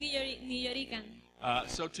Nuyorican.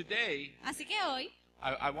 So today, Así que hoy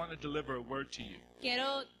I want to deliver a word to you,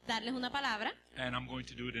 quiero darles una palabra and I'm going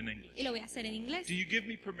to do it in y English. lo voy a hacer en inglés. Do you give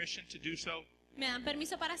me permission to do so? ¿Me dan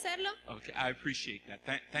permiso para hacerlo? Okay, I appreciate that.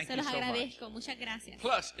 Thank Se you los so much. agradezco. Muchas gracias.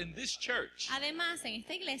 Plus, in this church, Además, en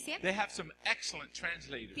esta iglesia they have some excellent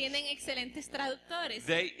translators. tienen excelentes traductores.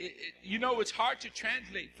 You know, it's hard to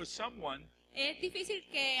translate for someone Es difícil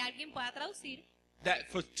que alguien pueda traducir.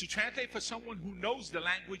 to translate for someone who knows the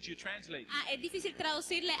language you're translating. Es difícil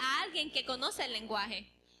traducirle a alguien que conoce el lenguaje.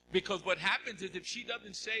 Because what happens is if she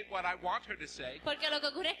doesn't say what I want her to say, Porque lo que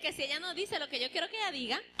ocurre es que si ella no dice lo que yo quiero que ella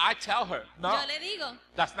diga, I tell her, no, yo le digo,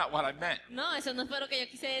 that's not what I meant. no, eso no fue lo que yo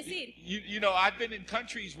quise decir. You know, I've been in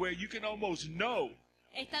countries where you can almost know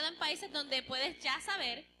He estado en países donde puedes ya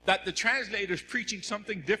saber that the translator's preaching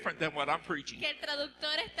something different than what I'm preaching. que el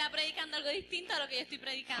traductor está predicando algo distinto a lo que yo estoy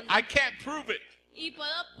predicando. I can't prove it. Y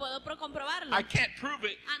puedo comprobarlo. I can't prove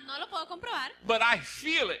it, No lo puedo comprobar, but I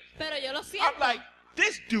feel it. pero yo lo I'm siento. like,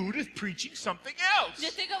 this dude is preaching something else. Yo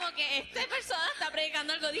estoy como que esta persona está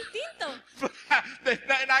predicando algo distinto, But there's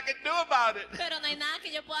nothing I can do about it. pero no hay nada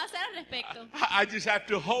que yo pueda hacer al respecto. I just have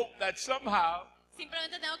to hope that somehow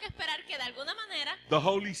Simplemente tengo que esperar que de alguna manera the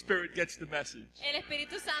Holy Spirit gets the message. el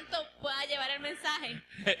Espíritu Santo pueda llevar el mensaje.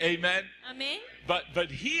 Amen. Amén.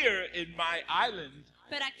 But here in my island,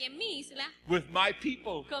 Pero aquí en mi isla, with my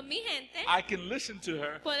people, con mi gente, I can listen to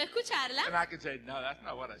her puedo escucharla and I can say, no, that's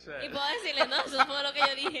not what I y said. puedo decirle, no, eso fue lo que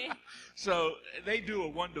yo dije. So they do a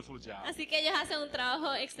wonderful job. Así que ellos hacen un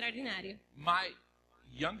trabajo extraordinario. My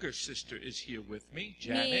younger sister is here with me, Mi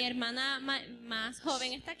Janet. hermana más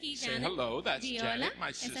joven está aquí, Say Janet. hello, that's Di hola. Janet, my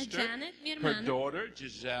Esa es sister. Janet, mi Her hermana. daughter,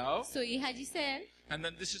 Giselle. Su hija Giselle. And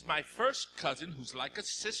then this is my first cousin, who's like a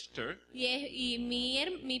sister. Y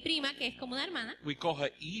mi prima, que es como una hermana, We call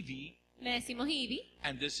her Evie. le decimos Ivy.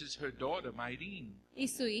 And this is her daughter, Mayreen. Y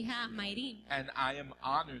su hija Mayrin. And I am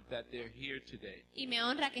honored that they're here today. Y me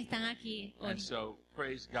honra que están aquí hoy. And so,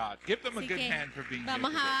 praise God. Give them a Así good que hand for being here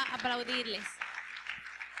vamos today. a aplaudirles.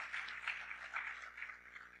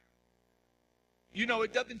 You know,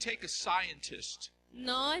 it doesn't take a scientist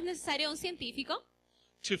No es necesario un científico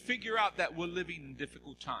to figure out that we're living in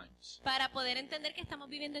difficult times. para poder entender que estamos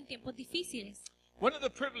viviendo en tiempos difíciles. One of the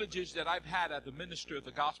privileges that I've had as a minister of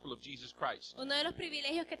the gospel of Jesus Christ Uno de los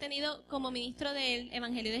privilegios que he tenido como ministro del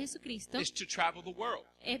Evangelio de Jesucristo is to travel the world.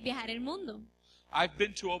 es viajar el mundo. I've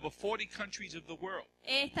been to over 40 countries of the world.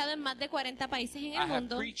 He estado en más de 40 países en I el have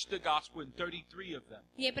mundo preached the gospel in 33 of them.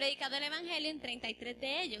 y he predicado el Evangelio en 33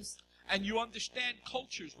 de ellos. And you understand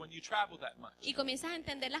cultures when you travel that much. Y comienzas a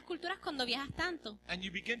entender las culturas cuando viajas tanto. And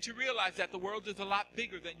you begin to realize that the world is a lot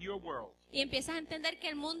bigger than your world. Y empiezas a entender que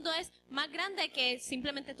el mundo es más grande que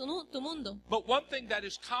simplemente tu mundo. But one thing that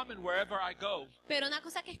is common wherever I go Pero una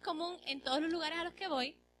cosa que es común en todos los lugares a los que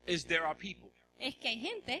voy is there are people. es que hay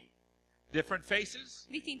gente, Different faces,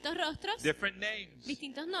 distintos rostros, different names,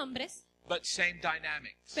 distintos nombres, but same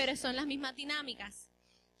dynamics. pero son las mismas dinámicas.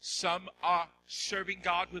 Some are serving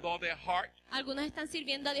God with all their heart, Algunos están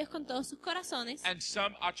sirviendo a Dios con todos sus corazones and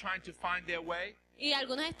some are trying to find their way, y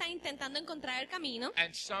algunos están intentando encontrar el camino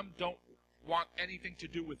and some don't want anything to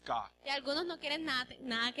do with God. y algunos no quieren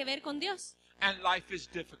nada que ver con Dios. And life is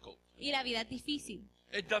difficult. Y la vida es difícil.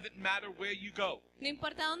 It doesn't matter where you go. No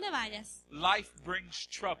importa dónde vayas, Life brings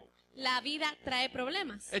trouble. la vida trae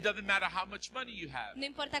problemas. It doesn't matter how much money you have. No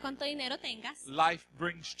importa cuánto dinero tengas, Life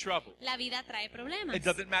brings trouble. la vida trae problemas. It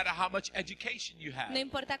doesn't matter how much education you No have.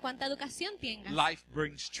 importa cuánta educación tengas, Life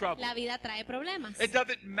brings trouble. la vida trae problemas. It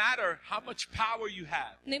doesn't matter how much power you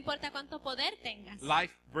have. No importa cuánto poder tengas,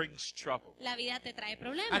 Life brings trouble. la vida te trae And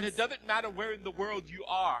problemas. it doesn't matter where in the world you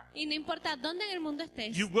are, Y no importa dónde en el mundo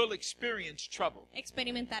estés, you will experience trouble.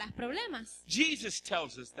 experimentarás problemas. Jesus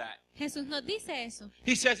tells us that. Jesús nos dice eso.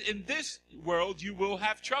 He says, in this world you will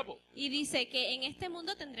have trouble, Y dice que en este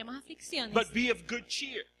mundo tendremos aflicciones, but be of good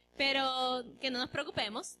cheer, pero que no nos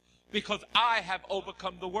preocupemos because I have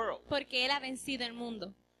overcome the world. porque Él ha vencido el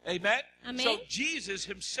mundo. Amen? Amen. So Jesus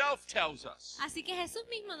himself tells us Así que Jesús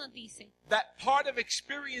mismo nos dice that part of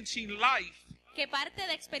experiencing life que parte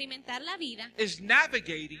de experimentar la vida is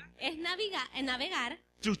navigating es navegar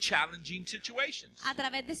through challenging situations. a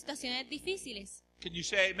través de situaciones difíciles. Can you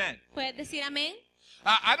say amen? ¿Puedes decir amén?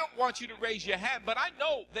 I don't want you to raise your hand, but I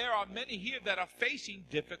know there are many here that are facing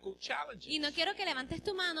difficult challenges. Y no quiero que levantes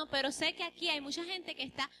tu mano, pero sé que aquí hay mucha gente que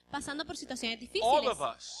está pasando por situaciones All difíciles. of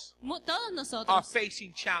us Todos are nosotros.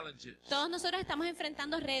 facing challenges. Todos nosotros estamos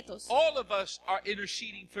enfrentando retos. All of us are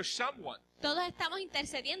interceding for someone. Todos estamos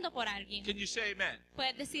intercediendo por alguien. Can you say amen?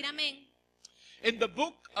 Puedes decir amén. In the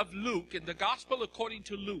book of Luke, in the Gospel according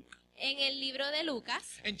to Luke, En el libro de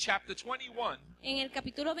Lucas, in chapter 21, en el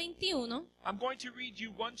capítulo 21, I'm going to read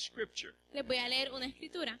you one scripture. les voy a leer una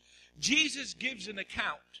escritura. Jesus gives an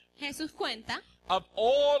account Jesús cuenta of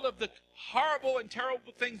all of the horrible and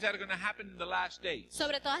terrible things that are going to happen in the last days.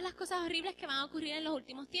 sobre todas las cosas horribles que van a ocurrir en los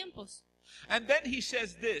últimos tiempos. And then he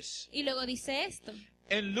says this Y luego dice esto,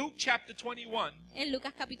 in Luke chapter 21, en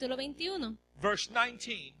Lucas capítulo 21, verse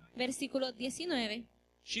 19. versículo 19.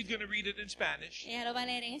 She's going to read it in Spanish. Ella lo va a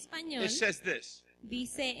leer en español. It says this.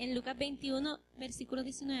 Dice en Lucas 21, versículo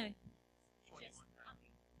 19.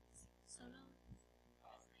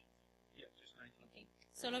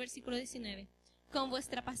 Solo versículo 19. Con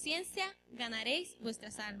vuestra paciencia ganaréis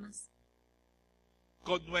vuestras almas.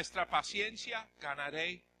 Con nuestra paciencia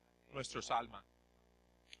ganaré nuestros almas.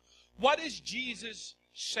 What is Jesus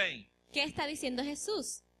saying? ¿Qué está diciendo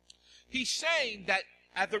Jesús? He's saying that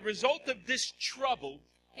as a result of this trouble,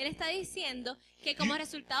 Él está diciendo que como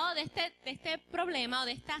resultado de este problema o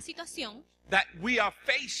de esta situación that we are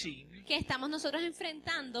facing, que estamos nosotros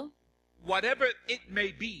enfrentando, whatever it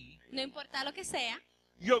may be, no importa lo que sea,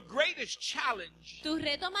 your greatest challenge tu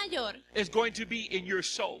reto mayor is going to be in your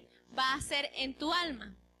soul. va a ser en tu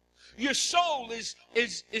alma. Your soul is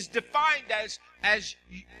defined as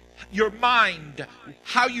your mind,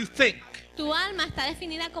 how you think, Tu alma está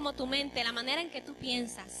definida como tu mente, la manera en que tú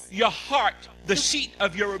piensas. your heart, the seat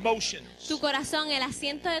of your emotions, Tu corazón, el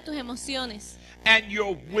asiento de tus emociones and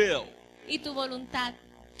your will. y tu voluntad.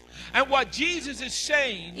 And what Jesus is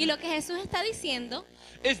saying Y lo que Jesús está diciendo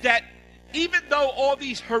is that even though all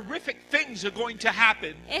these horrific things are going to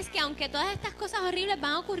happen, es que aunque todas estas cosas horribles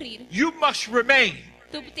van a ocurrir, you must remain.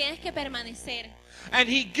 tú tienes que permanecer. And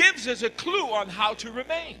he gives us a clue on how to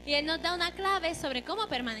remain. Y Él nos da una clave sobre cómo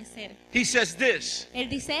permanecer. He says this, Él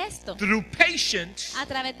dice esto: through patience, a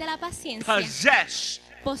través de la paciencia, possess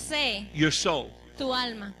posee your soul. tu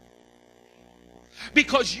alma.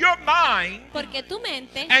 Because your mind Porque tu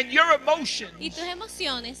mente and your y emotions tus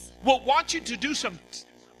emociones will want you to do some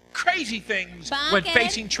crazy things Van a when querer-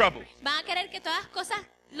 facing trouble. van a querer que todas cosas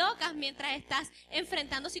locas mientras estás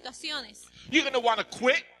enfrentando situaciones. You're going to want to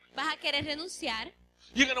quit. Vas a querer renunciar,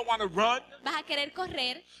 You're going to want to run. vas a querer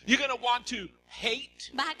correr, You're going to want to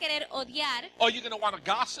hate. vas a querer odiar Or you're going to want to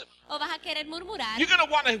gossip. o vas a querer murmurar, You're going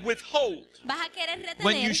to want to withhold vas a querer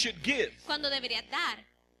when you retener should give. cuando deberías dar.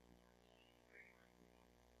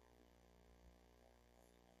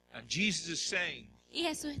 And Jesus is saying, Y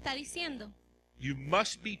Jesús está diciendo, you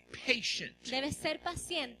must be patient debes ser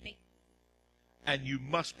paciente and you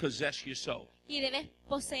must possess your soul. y debes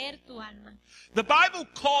poseer tu alma. The Bible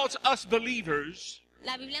calls us believers,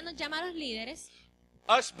 La Biblia nos llama a los líderes,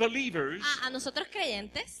 a nosotros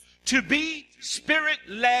creyentes, to be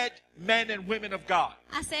spirit-led men and women of God.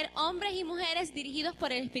 a ser hombres y mujeres dirigidos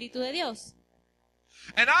por el Espíritu de Dios.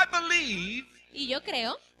 And I believe Y yo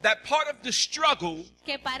creo that part of the struggle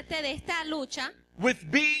que parte de esta lucha with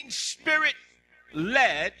being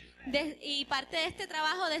spirit-led y parte de este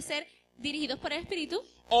trabajo de ser dirigidos por el Espíritu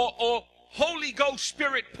or Holy Ghost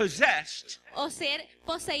Spirit possessed o ser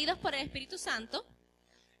poseídos por el Espíritu Santo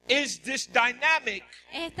is this dynamic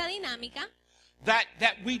es esta dinámica that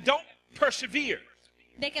we don't persevere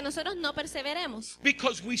de que nosotros no perseveremos,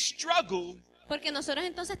 because we struggle porque nosotros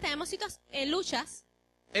entonces tenemos luchas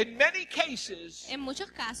in many cases en muchos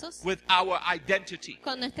casos with our identity.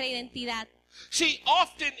 con nuestra identidad. See,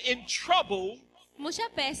 often in trouble, Muchas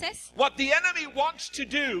veces what the enemy wants to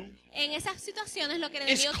do en esas situaciones lo que el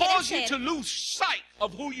is enemigo quiere cause you to hacer lose sight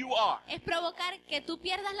of who you are. es provocar que tú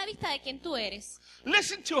pierdas la vista de quién tú eres.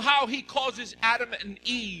 Listen to how he causes Adam and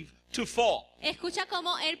Eve to fall. Escucha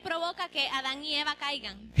cómo él provoca que Adán y Eva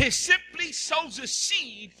caigan. He simply sows a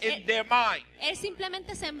seed in their mind. Él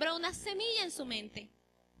simplemente sembró una semilla en su mente.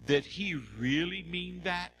 Did he really mean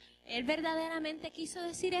that? ¿Él verdaderamente quiso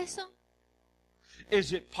decir eso?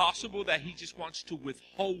 Is it possible that he just wants to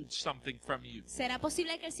withhold something from you? ¿Será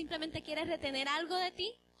posible que él simplemente quiere retener algo de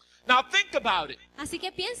ti? Now think about it. Así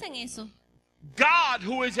que piensa en eso. God,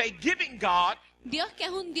 who is a giving God, Dios, que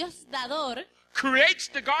es un Dios dador, creates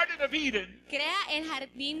the Garden of Eden crea el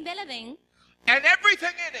jardín del Edén and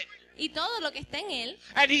everything in it. y todo lo que está en él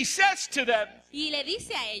And he says to them, y le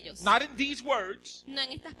dice a ellos, not in these words, no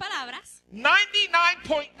en estas palabras,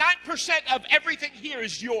 99.9% of everything here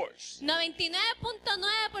is yours.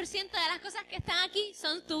 99.9% de las cosas que están aquí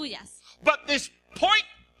son tuyas. But this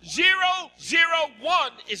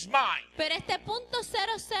 0.001 is mine. Pero este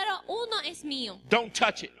 .001 es mío. Don't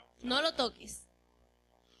touch it. No lo toques.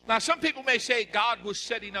 Now, some people may say God was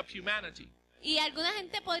setting up humanity. Y alguna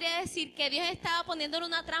gente podría decir que Dios estaba poniéndole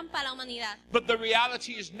una trampa a la humanidad. But the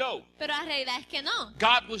reality is no. Pero la realidad es que no.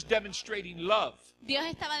 God was demonstrating love. Dios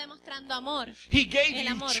estaba demostrando amor. He gave El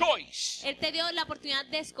you amor. choice. Él te dio la oportunidad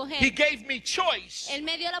de He escoger. gave me choice. Él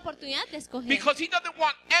me dio la oportunidad de escoger. Because he doesn't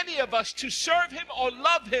want any of us to serve him or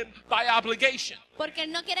love him by obligation. Porque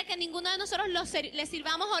Él no quiere que ninguno de nosotros le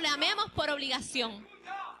sirvamos o le amemos por obligación.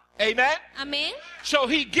 Amen? Amén. So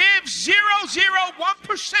he gives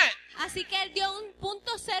 0.01% Así que Él dio un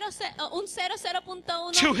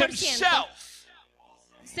 0.1%. to himself.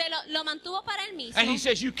 Lo mantuvo para Él mismo. And he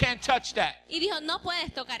says, you can't touch that. Y dijo, no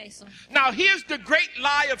puedes tocar eso. Now here's the great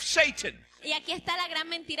lie of Satan. Y aquí está la gran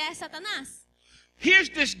mentira de Satanás. Here's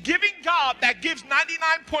this giving God that gives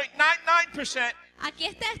 99.99%, Aquí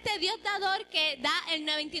está este Dios dador que da el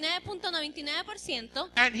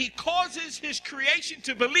 99.99%. and he causes his creation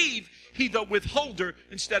to believe he's a withholder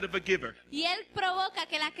instead of a giver. Y Él provoca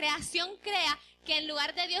que la creación crea que en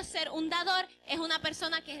lugar de Dios ser un dador, es una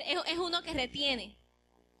persona que es uno que retiene.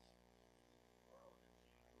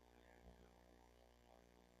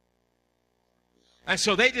 And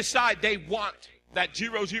so they decide they want that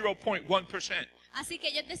 0.1%, Así que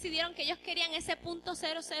ellos decidieron que ellos querían ese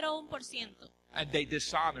 0.001%. and they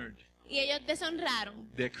dishonored Y ellos deshonraron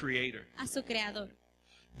their creator. a su creador.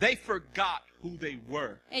 They forgot who they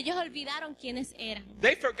were. Ellos olvidaron quiénes eran.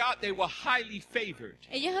 They forgot they were highly favored.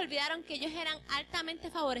 Ellos olvidaron que ellos eran altamente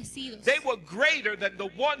favorecidos. They were greater than the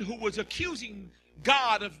one who was accusing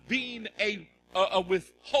God of being a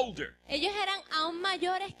withholder. Ellos eran aún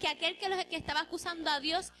mayores que aquel que estaba acusando a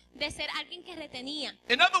Dios de ser alguien que retenía.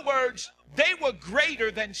 In other words, they were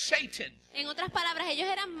greater than Satan. En otras palabras, ellos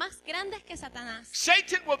eran más grandes que Satanás.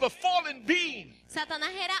 Satan was a fallen being. Satanás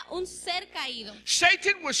era un ser caído.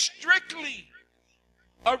 Satan was strictly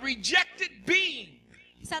a rejected being.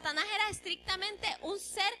 Satanás era estrictamente un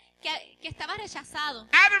ser que estaba rechazado.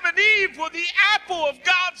 Adam and Eve were the apple of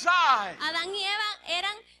God's eye. Adán y Eva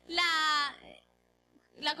eran la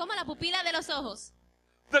pupila de los ojos.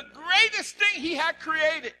 The greatest thing he had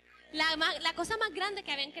created. La cosa más grande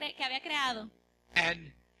que había creado.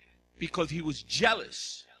 And because he was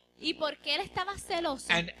jealous Y porque él estaba celoso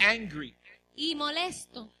and angry, y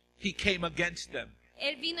molesto, he came against them.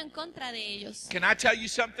 él vino en contra de ellos. Can I tell you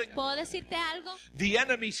something? ¿Puedo decirte algo? The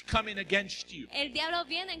enemy's coming against you. El diablo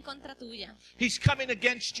viene en contra tuya. He's coming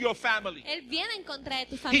against your family. Él viene en contra de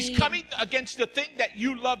tu He's familia. coming against the thing that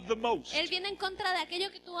you love the most. Él viene en contra de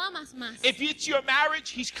aquello que tú amas más. If it's your marriage,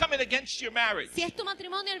 he's coming against your marriage. Si es tu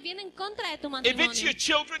matrimonio, él viene en contra de tu If it's your matrimonio.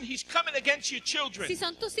 children, he's coming against your children. Si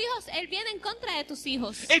son tus hijos, él viene en contra de tus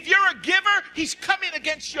hijos. If you're a giver, he's coming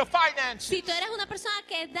against your finances. Si tú eres una persona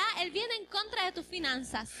que da, él viene en contra de tus finanzas.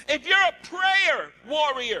 If you're a prayer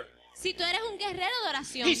warrior, Si tú eres un guerrero de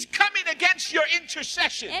oración, he's coming against your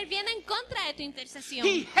intercession. él viene en contra de tu intercesión.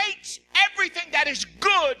 He hates everything that is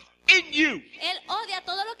good in you. Él odia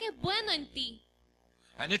todo lo que es bueno en ti.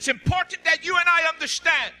 And it's important that you and I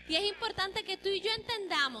understand Y es importante que tú y yo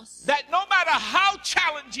entendamos that no matter how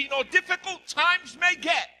challenging or difficult times may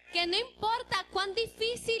get, que no importa cuán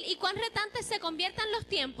difícil y cuán retantes se conviertan los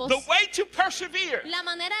tiempos, the way to persevere la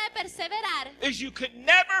manera de perseverar is you can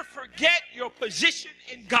never forget your position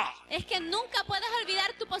in God. es que nunca puedes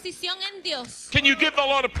olvidar tu posición en Dios. Can you give the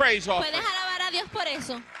Lord a praise offering? Puedes alabar a Dios por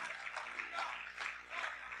eso.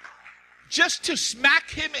 Just to smack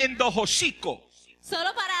him in the hocico.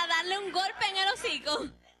 Solo para darle un golpe en el hocico.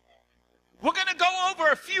 We're going to go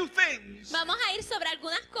over a few things Vamos a ir sobre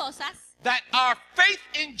algunas cosas that our faith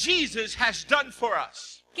in Jesus has done for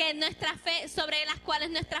us. que sobre las cuales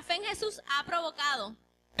nuestra fe en Jesús ha provocado.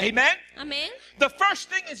 Amen? Amén. The first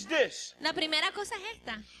thing is this. La primera cosa es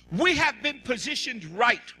esta. We have been positioned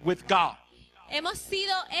right with God. Hemos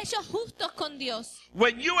sido hechos justos con Dios.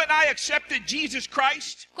 When you and I accepted Jesus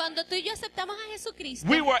Christ, Cuando tú y yo aceptamos a Jesucristo,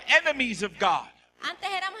 we were enemies of God antes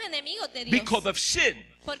éramos enemigos de Dios because of sin.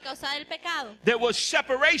 por causa del pecado. There was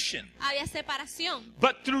separation. Había separación.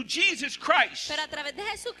 But through Jesus Christ Pero a través de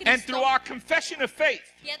and Jesucristo through our confession of faith,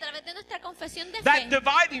 y a través de nuestra confesión de that fe,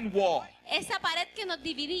 dividing wall esa pared que nos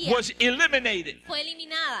dividía was eliminated. fue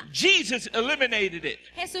eliminada. Jesus eliminated it.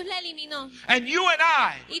 Jesús la eliminó. And you and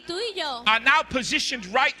I Y tú y yo are now positioned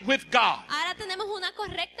right with God. ahora tenemos una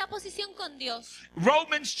correcta posición con Dios.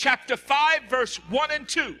 Romans chapter 5 verse 1 and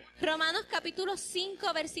 2 Romanos capítulo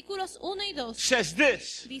 5 versículos 1 y 2 says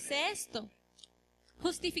this. dice esto: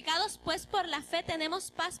 Justificados pues por la fe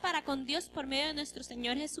tenemos paz para con Dios por medio de nuestro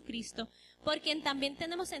Señor Jesucristo, por quien también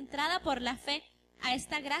tenemos entrada por la fe a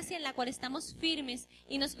esta gracia en la cual estamos firmes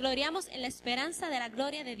y nos gloriamos en la esperanza de la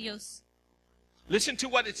gloria de Dios. Listen to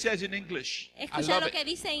what it says in English. I Escucha love lo it. que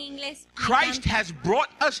dice en inglés. Me Christ encanta. has brought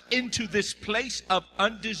us into this place of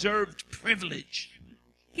undeserved privilege.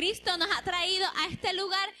 Cristo nos ha traído a este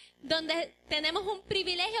lugar donde tenemos un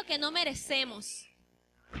privilegio que no merecemos.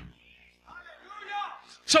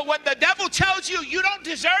 So when the devil tells you you don't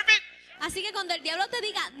deserve it, Así que cuando el diablo te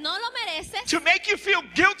diga no lo mereces, to make you feel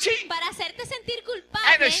guilty para hacerte sentir and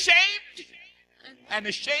culpable ashamed,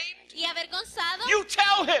 y avergonzado, you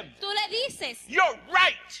tell him, tú le dices, you're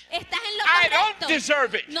right. estás en lo I correcto, don't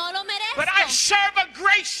deserve it. no lo But I merezco, serve a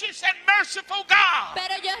gracious and merciful God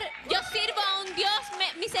pero yo sirvo a un Dios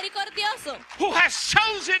misericordioso who has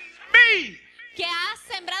chosen me que ha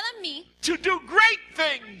sembrado en mí to do great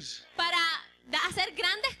things. para hacer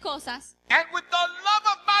grandes cosas. And with the love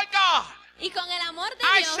of my God, Y con el amor de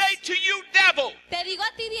I Dios, say to you, devil, te digo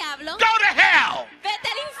a ti, diablo, go to hell. vete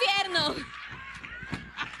al infierno.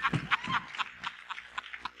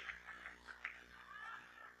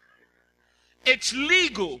 It's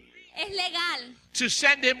legal Es legal to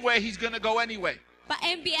send him where he's going to go anyway.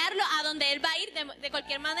 enviarlo a donde él va a ir de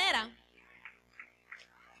cualquier manera.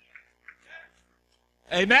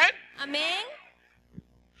 Amen? Amén.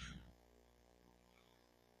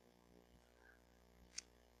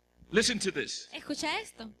 Listen to this. Escucha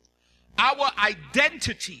esto. Our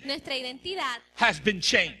identity Nuestra identidad has been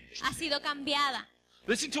changed. ha sido cambiada.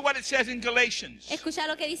 Listen to what it says in Galatians Escucha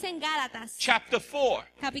lo que dice en Gálatas, chapter 4,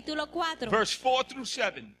 capítulo 4, verse 4 through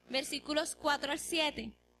 7. versículos 4 al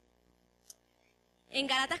 7. En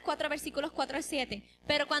Gálatas 4, versículos 4 al 7.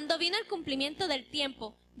 Pero cuando vino el cumplimiento del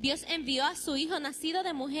tiempo, Dios envió a su Hijo nacido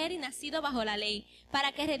de mujer y nacido bajo la ley,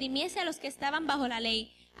 para que redimiese a los que estaban bajo la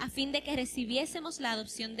ley, a fin de que recibiésemos la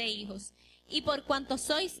adopción de hijos. Y por cuanto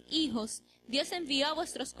sois hijos, Dios envió a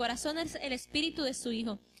vuestros corazones el espíritu de su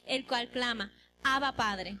Hijo, el cual clama, Abba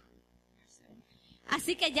Padre.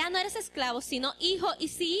 Así que ya no eres esclavo, sino hijo, y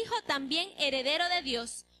si hijo, también heredero de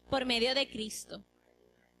Dios por medio de Cristo.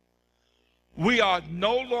 We are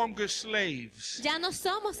no longer slaves. Ya no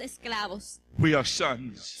somos esclavos, We are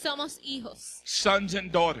sons. somos hijos, Sons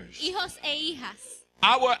and daughters. hijos e hijas.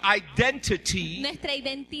 Our identity Nuestra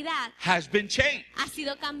identidad has been changed. ha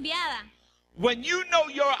sido cambiada. When you know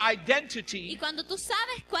your Y identity, cuando tú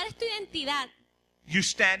sabes cuál es tu identidad, you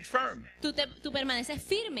stand firm. tú permaneces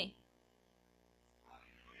firme.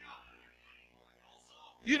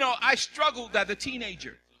 You know, I struggled as a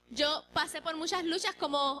teenager. Yo pasé por muchas luchas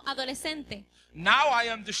como adolescente. Now I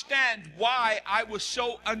understand why I was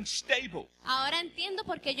so unstable. Ahora entiendo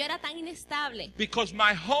por qué yo era tan inestable. Because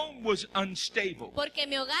my home was unstable. Porque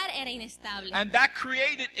mi hogar era inestable. And that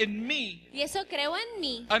created in me Y eso creó en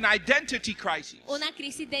mí an identity crisis. una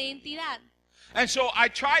crisis de identidad. And so I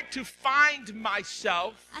tried to find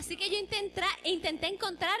myself Así que yo intenté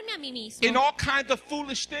encontrarme a mí mismo in all kinds of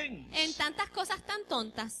foolish things. en tantas cosas tan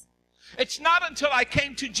tontas. It's not until I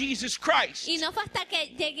came to Jesus Christ Y no fue hasta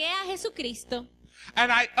que llegué a Jesucristo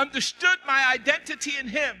and I understood my identity in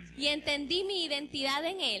Him y entendí mi identidad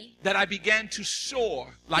en Él, that I began to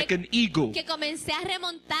soar like an eagle. que comencé a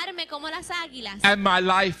remontarme como las águilas. And my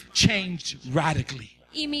life changed radically.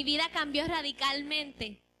 Y mi vida cambió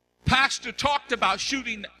radicalmente. Pastor talked about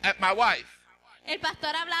shooting at my wife. El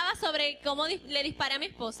pastor hablaba sobre cómo le disparé a mi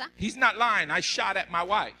esposa. He's not lying. I shot at my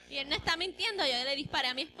wife. Y él no está mintiendo, yo le disparé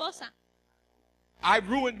a mi esposa. I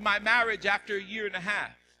ruined my marriage after a year and a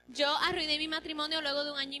half Yo arruiné mi matrimonio luego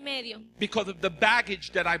de 1 año y medio because of the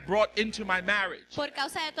baggage that I brought into my marriage. por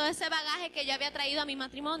causa de todo ese bagaje que yo había traído a mi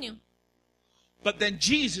matrimonio. But then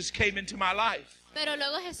Jesus came into my life. Pero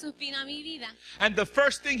luego Jesús vino a mi vida. And the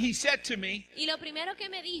first thing He said to me Y lo primero que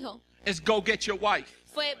me dijo is, go get your wife.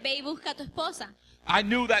 fue, ve y busca a tu esposa. I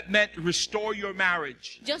knew that meant restore your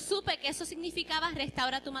marriage. Yo supe que eso significaba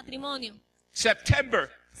restaura tu matrimonio. September,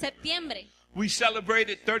 Septiembre, we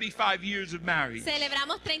celebrated 35 years of marriage.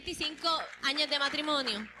 celebramos 35 años de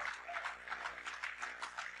matrimonio.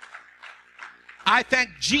 I thank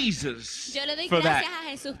Jesus Yo le doy for gracias that a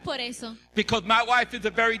Jesús por eso. because my wife is a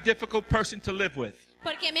very difficult person to live with.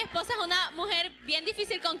 Porque mi esposa es una mujer bien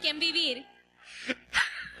difícil con quien vivir.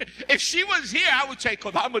 If she was here, I would say,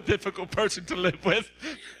 because I'm a difficult person to live with.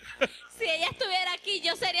 Si ella estuviera aquí,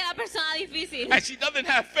 yo sería la persona difícil. And she doesn't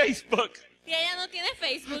have Facebook, Y ella no tiene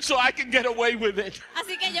Facebook. so I can get away with it.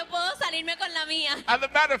 Así que yo puedo salirme con la mía. As a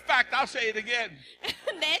matter of fact, I'll say it again.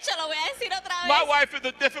 De hecho, lo voy a decir otra My vez. wife is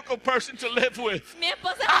a difficult person to live with. Mi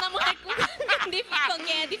esposa es una mujer con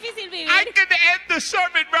quien es difícil I vivir. can end the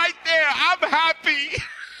sermon right there. I'm happy.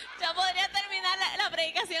 Yo podría terminar la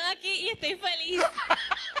predicación aquí y estoy feliz.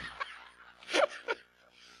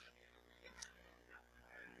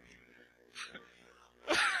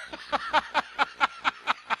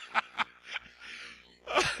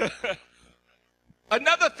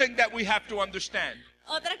 we have to understand.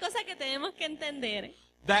 Otra cosa que tenemos que entender,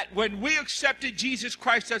 That when we accepted Jesus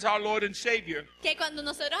Christ as our Lord and Savior, que cuando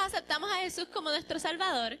nosotros aceptamos a Jesús como nuestro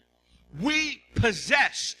Salvador, we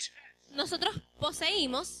possessed nosotros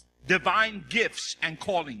poseímos divine gifts and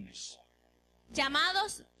callings.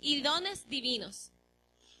 llamados y dones divinos.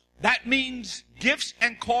 That means gifts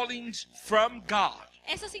and callings from God.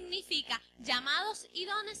 Eso significa llamados y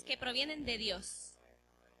dones que provienen de Dios.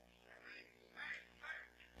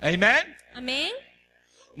 Amen? Amén.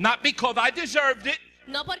 Not because I deserved it,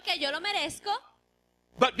 No porque yo lo merezco,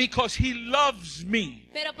 but because He loves me.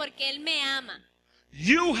 pero porque Él me ama.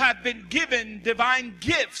 You have been given divine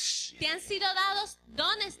gifts, Te han sido dados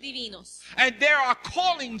dones divinos and there are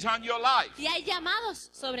callings on your life. y hay llamados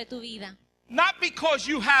sobre tu vida. Not because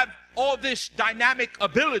you have all this dynamic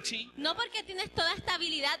ability, No porque tienes toda esta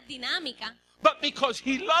habilidad dinámica, but because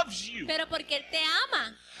He loves you. pero porque Él te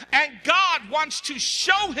ama. And God wants to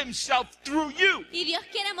show Himself through you. Y Dios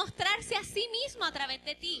quiere mostrarse a sí mismo a través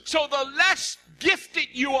de ti. So the less gifted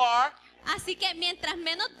you are, Así que mientras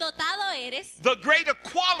menos dotado eres, the greater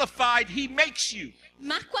qualified He makes you.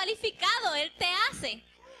 más cualificado Él te hace.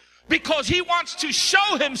 Because He wants to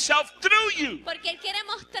show Himself through you. Porque Él quiere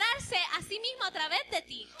mostrarse a sí mismo a través de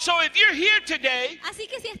ti. So if you're here today Así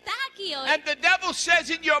que si estás aquí hoy and the devil says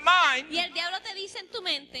in your mind, y el diablo te dice en tu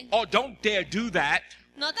mente, oh, don't dare do that,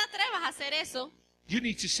 no te atrevas a hacer eso, you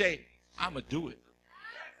need to say, I'm going to do it.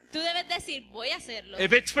 tú debes decir, voy a hacerlo.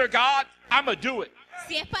 If it's for God, I'm going to do it.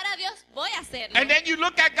 Si es para Dios, voy a hacerlo. And then you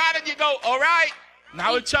look at God and you go, all right,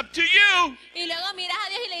 now it's up to you. Y luego miras a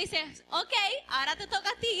Dios y le dices, ok, ahora te toca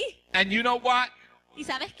a ti. And you know what? ¿Y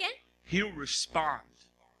sabes qué? He'll respond.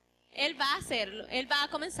 Él va a hacerlo, Él va a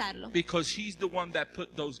comenzarlo. Because He's the one that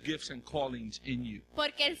put those gifts and callings in you.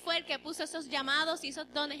 Porque Él fue el que puso esos llamados y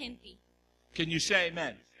esos dones en ti. Can you say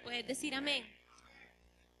amen? Puedes decir amén.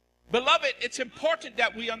 Beloved, it's important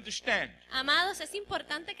that we understand Amados, es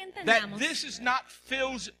importante que that entendamos this is not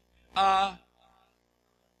Phil's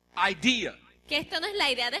idea. que esto no es la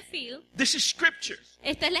idea de Phil, This is Scripture.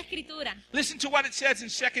 esto es la escritura. Listen to what it says in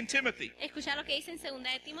 2 Timothy Escucha lo que dice en 2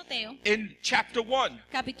 de Timoteo, in chapter 1,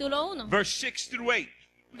 capítulo 1, verse 6 through 8.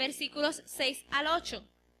 versículos 6 al 8.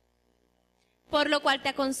 Por lo cual te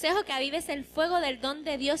aconsejo que avives el fuego del don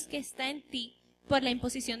de Dios que está en ti por la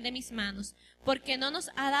imposición de mis manos, porque no nos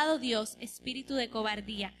ha dado Dios espíritu de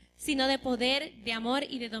cobardía, sino de poder, de amor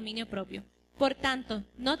y de dominio propio. Por tanto,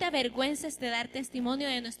 no te avergüences de dar testimonio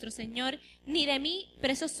de nuestro Señor, ni de mí,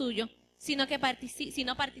 preso suyo, sino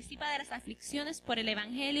participa de las aflicciones por el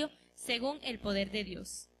Evangelio según el poder de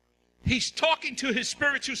Dios. He's talking to his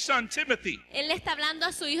spiritual son, Timothy. Él le está hablando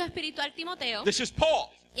a su hijo espiritual Timoteo, This is Paul.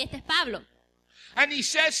 y este es Pablo, And he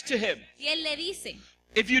says to him, y él le dice,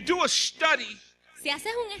 if you do a study, si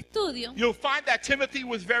haces un estudio, you'll find that Timothy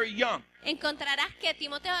was very young. encontrarás que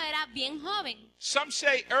Timoteo era bien joven. Some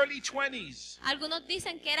say early 20s. Algunos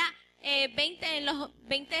dicen que era 20 en los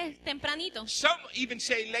 20 tempranitos. Some even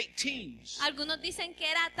say late teens. Algunos dicen que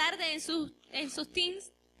era tarde en sus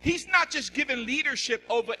teens. He's not just given leadership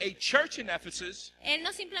over a church in Ephesus. Él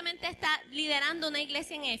no simplemente está liderando una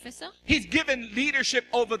iglesia en Éfeso. He's given leadership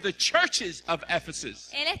over the churches of Ephesus.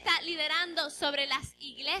 Él está liderando sobre las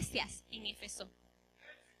iglesias en Éfeso.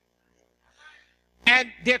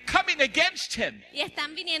 And they're coming against him Y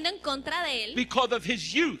están viniendo en contra de él because of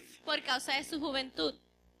his youth. por causa de su juventud.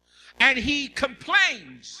 And he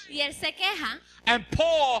complains. Y él se queja And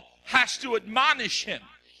Paul has to admonish him.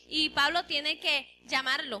 y Pablo tiene que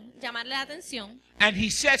llamarle la atención And he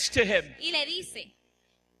says to him, y le dice,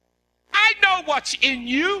 I know what's in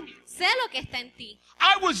you. sé lo que está en ti.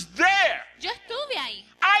 I was there. Yo estuve ahí.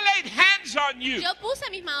 I laid hands on you. Yo puse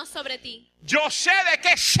mis manos sobre ti. Yo sé de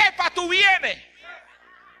qué cepa tú vienes.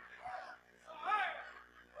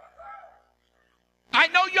 I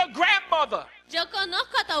know your grandmother. Yo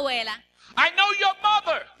conozco a tu abuela. I know your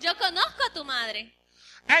mother. Yo conozco a tu madre.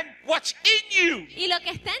 And what's in you Y lo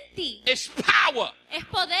que está en ti is power. es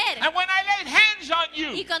poder. And when I laid hands on Y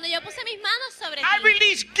you, cuando yo puse mis manos sobre I ti,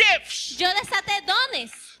 released gifts. yo desaté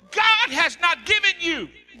dones. God has not given you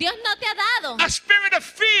Dios no te ha dado a spirit of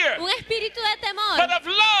fear, un espíritu de but temor, of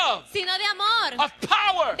love, sino de amor, of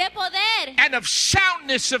power, de poder and of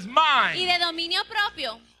soundness of y mind, de dominio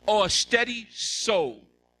propio. or a steady soul.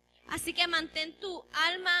 Así que mantén tu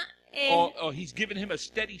alma, Or he's given him a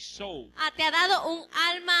steady soul. te ha dado un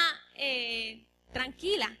alma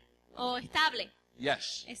tranquila o estable.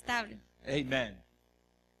 Yes. Estable. Amen.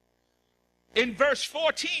 In verse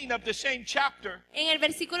 14 of the same chapter, En el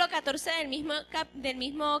versículo 14 del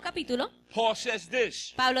mismo capítulo, Paul says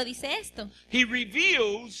this. Pablo dice esto. He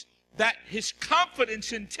reveals that his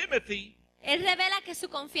confidence in Timothy Él revela que su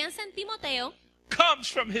confianza en Timoteo comes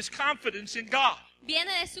from his confidence in God.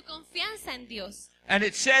 viene de su confianza en Dios. And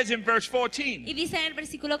it says in verse Y 14, dice en el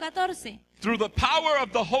versículo 14, through the power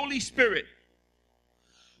of the Holy Spirit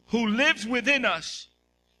who lives within us,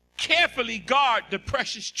 carefully guard the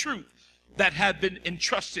precious truth that have been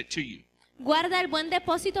entrusted to you. guarda el buen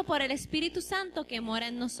depósito por el Espíritu Santo que mora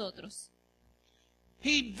en nosotros.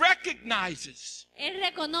 He recognizes Él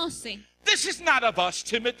reconoce, this is not of us,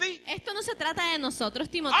 Timothy. esto no se trata de nosotros,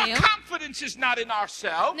 Our Timoteo. confidence is not in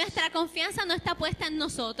ourselves. Nuestra confianza no está puesta en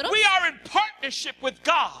nosotros. We are in partnership with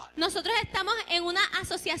God. Nosotros estamos en una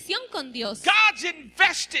asociación con Dios. God's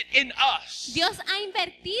invested in us. Dios ha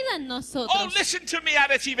invertido en Oh, nosotros. listen to me,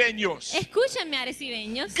 arecibeños. Escúchenme,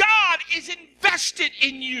 arecibeños. God is invested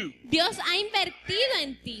in you. Dios ha invertido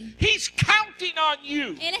en ti. He's counting on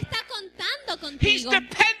you. Él está contando He's contigo.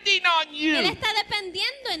 depending on Él you. está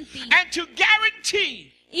dependiendo en ti. And to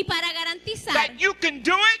guarantee Y para garantizar that you can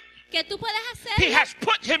do it, que tú puedes He hacerlo, has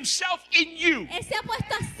put Himself in you. Él se ha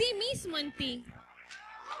puesto a sí mismo en ti.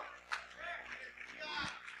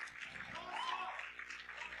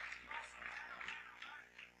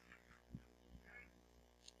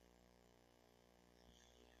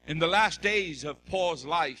 In the last days of Paul's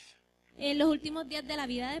life, En los últimos días de la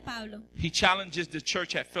vida de Pablo, he challenges the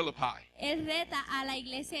church at Philippi. él reta a la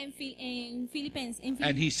iglesia en Filipenses.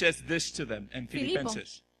 And he says this to them in Filipo.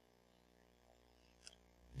 Philippenses.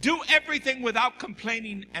 Do everything without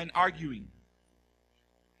complaining and arguing,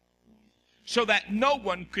 so that no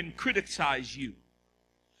one can criticize you.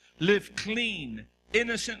 Live clean,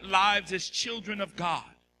 innocent lives as children of God,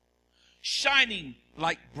 shining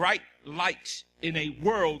like bright lights in a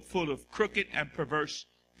world full of crooked and perverse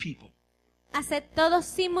people. Haced todo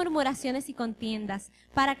sin murmuraciones y contiendas,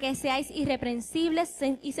 para que seáis irreprensibles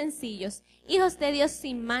y sencillos, hijos de Dios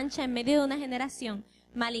sin mancha en medio de una generación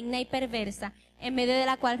maligna y perversa, en medio de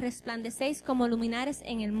la cual resplandecéis como luminares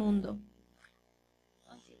en el mundo.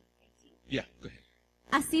 Yeah, go ahead.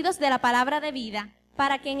 Asidos de la palabra de vida,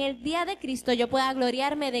 para que en el día de Cristo yo pueda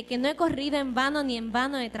gloriarme de que no he corrido en vano ni en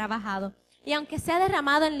vano he trabajado. Y aunque sea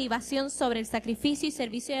derramado en libación sobre el sacrificio y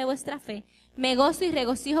servicio de vuestra fe, me gozo y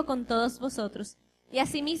regocijo con todos vosotros. Y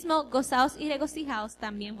asimismo, gozaos y regocijaos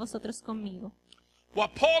también vosotros conmigo.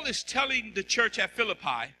 What Paul is telling the church at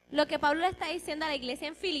Philippi Lo que Pablo le está diciendo a la iglesia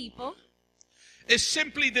en Filipo is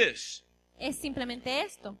simply this: es simplemente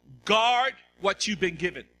esto. guard what you've been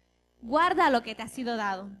given. Guarda lo que te ha sido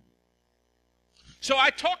dado. So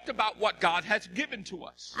I talked about what God has given to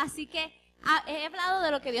us. Así que he hablado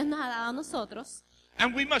de lo que Dios nos ha dado a nosotros.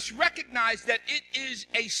 And we must recognize that it is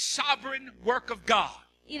a sovereign work of God.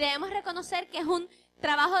 Y debemos reconocer que es un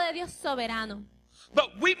trabajo de Dios soberano.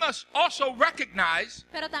 But we must also recognize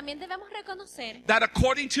Pero también debemos reconocer that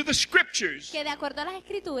according to the scriptures, que de acuerdo a las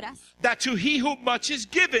Escrituras, that to he who much is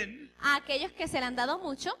given, a aquellos que se le han dado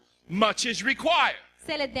mucho, much is required.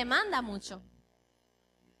 se les demanda mucho.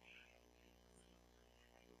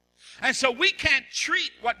 And so we can't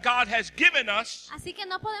treat what God has given us Así que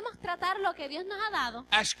no podemos tratar lo que Dios nos ha dado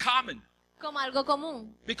as common, como algo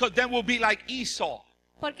común, because then we'll be like Esau,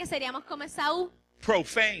 porque seríamos como Esaú,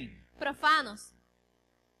 profane. profanos.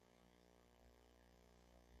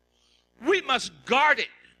 We must guard it.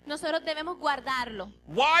 Nosotros debemos guardarlo.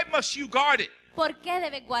 Why must you guard it? ¿Por qué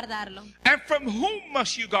debes guardarlo? And from whom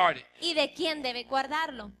must you guard it? ¿Y de quién debes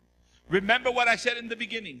guardarlo? Remember what I said in the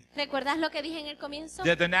beginning. ¿Recuerdas lo que dije en el comienzo?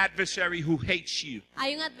 There's an adversary who hates you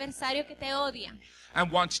Hay un adversario que te odia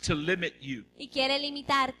and wants to limit you. y quiere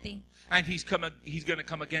limitarte And he's going to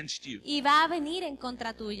come against you. y va a venir en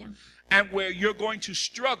contra tuya. And where you're going to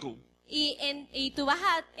struggle Y tú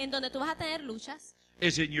en donde tú vas a tener luchas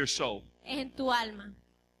is in your soul. es en tu alma.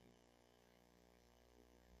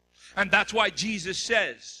 And that's why Jesus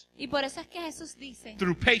says, Y por eso es que Jesús dice,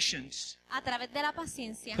 through patience, a través de la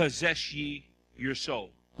paciencia, possess ye your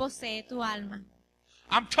soul. posee tu alma.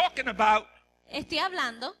 I'm talking about Estoy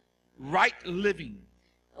hablando right living,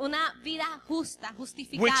 una vida justa, which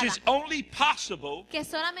justificada, is only possible que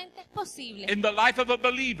solamente es posible in the life of a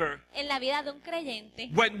believer en la vida de un creyente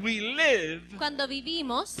when we live cuando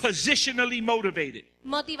vivimos positionally motivated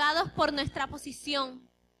motivados por nuestra posición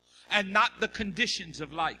and not the conditions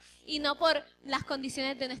of life. y no por las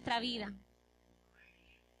condiciones de nuestra vida.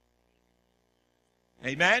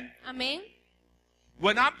 Amen? Amén.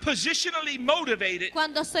 When I'm positionally motivated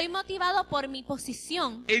Cuando soy motivado por mi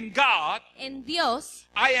posición in God, en Dios,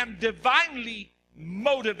 I am divinely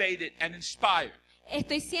motivated and inspired.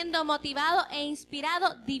 estoy siendo motivado e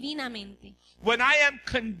inspirado divinamente. When I am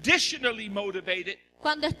conditionally motivated,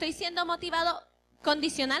 Cuando estoy siendo motivado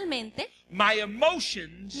condicionalmente, my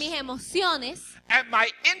emotions, mis emociones and my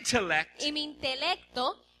intellect y mi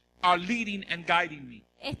intelecto are leading and guiding me.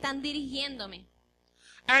 están dirigiéndome.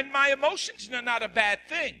 And my emotions are not a bad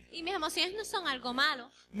thing. Y mis emociones no son algo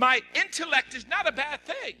malo. My intellect is not a bad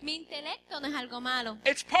thing. Mi intelecto no es algo malo.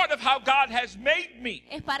 It's part of how God has made me.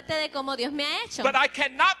 Es parte de cómo Dios me ha hecho. But I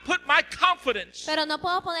cannot put my confidence Pero no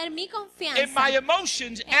puedo poner mi confianza in my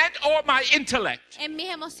emotions and or my intellect. en mis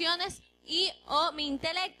emociones y o mi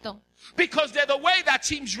intelecto. Because they're the way that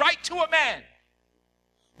seems right to a man.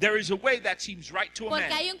 There is a way that seems right to a Porque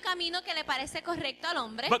man. hay un camino que le parece correcto al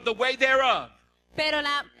hombre, But the way thereof, pero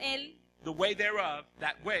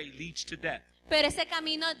that way leads to death. pero ese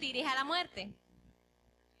camino dirige a la muerte.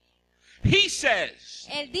 He says,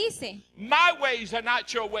 Él dice, my ways are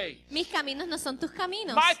not your ways. mis caminos no son tus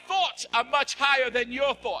caminos. My thoughts are much higher than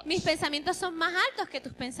your thoughts. Mis pensamientos son más altos que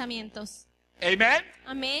tus pensamientos. Amen?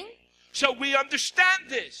 Amén. So we understand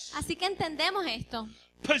this. Así que entendemos esto.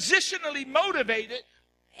 Positionally motivated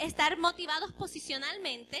Estar motivados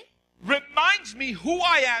posicionalmente reminds me who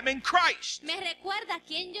I am in Christ me recuerda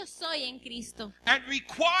quién yo soy en Cristo and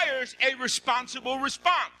requires a responsible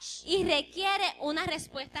response. y requiere una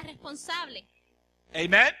respuesta responsable.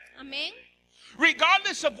 Amen? Amén.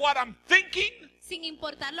 Regardless of what I'm thinking Sin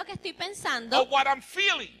importar lo que estoy or pensando what I'm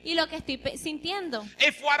feeling. y lo que estoy sintiendo.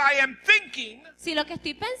 If what I am thinking Si lo que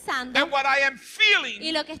estoy pensando and what I am y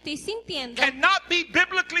feeling lo que estoy sintiendo cannot be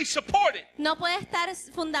biblically supported, no puede estar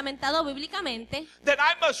fundamentado bíblicamente, then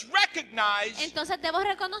I must recognize entonces debo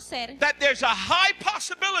reconocer that there's a high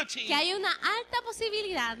possibility que hay una alta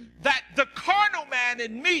posibilidad that the carnal man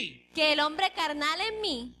in me que el hombre carnal en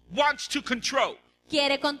mí wants to control.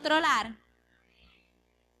 quiere controlar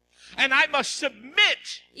And I must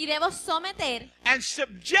submit y debo someter and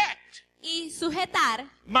subject y sujetar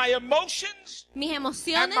my emotions mis and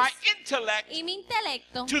emociones my intellect y mi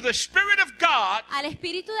intelecto to the Spirit of God al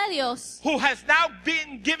Espíritu de Dios, who has now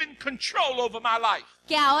been given control over my life.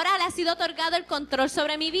 que ahora le ha sido otorgado el control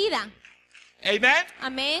sobre mi vida. Amen?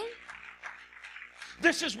 Amén.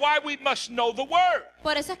 This is why we must know the Word.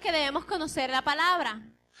 Por eso es que debemos conocer la palabra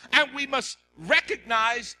And we must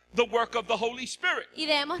recognize the work of the Holy Spirit. y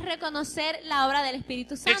debemos reconocer la obra del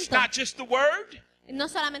Espíritu It's Santo. not just the Word, No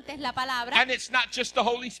solamente es la palabra and it's not just the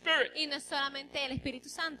Holy Spirit. y no es solamente el Espíritu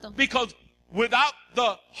Santo. Because without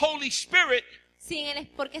the Holy Spirit,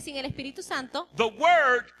 Porque sin el Espíritu Santo, the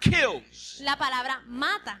Word kills. la palabra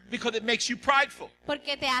mata. Because it makes you prideful.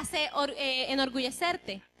 Porque te hace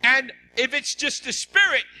enorgullecerte. And if it's just the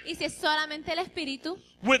Spirit Y si es solamente el Espíritu,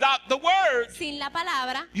 without the Word, sin la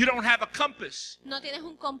palabra, you don't have a compass, no tienes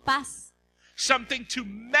un compás, something to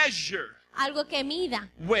measure algo que mida,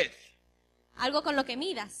 with. algo con lo que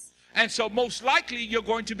midas. And so most likely you're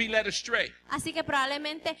going to be led astray. Así que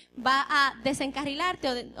probablemente va a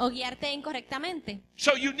desencarrilarte o guiarte incorrectamente.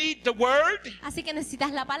 So you need the Word Así que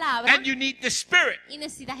necesitas la palabra and you need the Spirit. y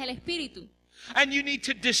necesitas el Espíritu. And you need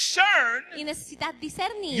to discern Y necesitas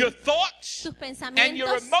discernir your thoughts tus and your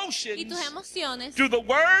pensamientos y tus emotions emociones through the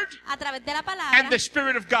Word a través de la and palabra the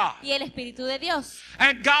Spirit of God. y el Espíritu de Dios.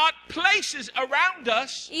 And God places around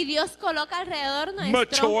us Y Dios coloca alrededor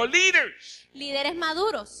nuestro mature leaders. líderes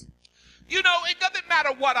maduros. You know, it doesn't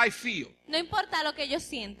matter what I feel. No importa lo que yo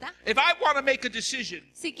sienta, If I want to make a decision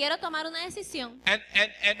si quiero tomar una decisión and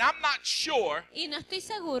I'm not sure, y no estoy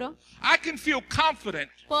seguro, I can feel confident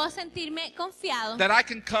puedo sentirme confiado that I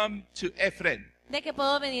can come to Ephraim. de que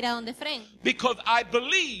puedo venir a donde Efraín. Because I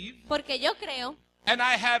believe Porque yo creo and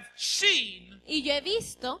I have seen y yo he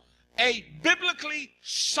visto a biblically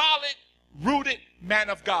solid, rooted man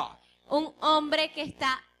of God. un hombre que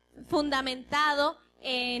está fundamentado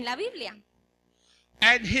en la Biblia.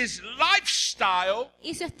 And his lifestyle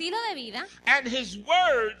Y su estilo de vida and his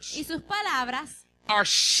words y sus palabras are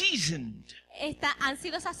seasoned. han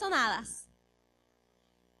sido sazonadas.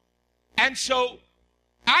 And so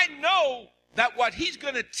I know that what he's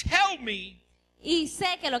going to tell me, Y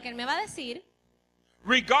sé que lo que él me va a decir,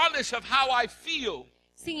 regardless of how I feel,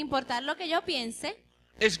 sin importar lo que yo piense,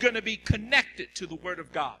 is going to be connected to the Word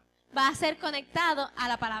of God. va a ser conectado a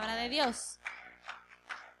la palabra de Dios.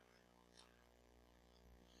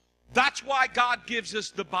 That's why God gives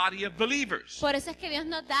us the body of believers. Por eso es que Dios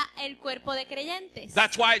nos da el cuerpo de creyentes.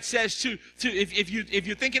 That's why it says to if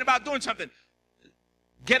you're thinking about doing something,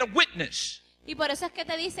 get a witness. Y por eso es que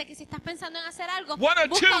te dice que si estás pensando en hacer algo, One or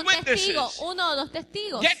busca two un testigo, witnesses. 1 o 2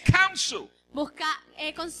 testigos. Get counsel. Busca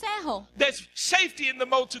consejo. There's safety in the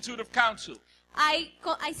multitude of counsel. Hay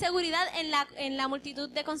seguridad en la multitud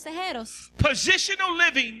de consejeros. Positional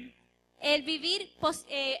living El vivir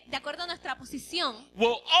de acuerdo a nuestra posición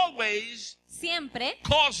will always siempre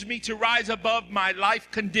cause me to rise above my life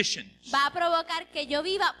conditions. va a provocar que yo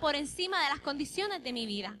viva por encima de las condiciones de mi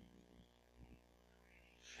vida.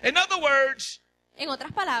 In other words, En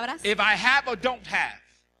otras palabras, if I have or don't have,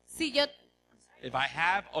 si yo, if I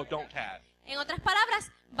have or don't have. en otras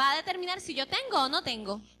palabras, va a determinar si yo tengo o no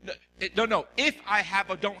tengo. No. If I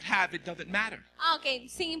have or don't have, it doesn't matter. Ok,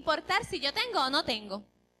 sin importar si yo tengo o no tengo.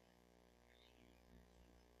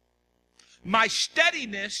 My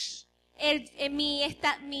steadiness Mi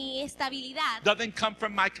estabilidad doesn't come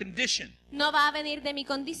from my condition. no va a venir de mi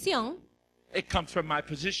condición, It comes from my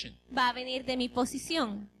position. va a venir de mi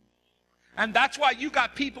posición. And that's why you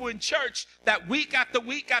got people in church that week after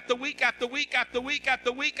week after week after week after week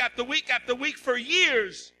after week after week after week for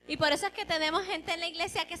years. Y por eso es que tenemos gente en la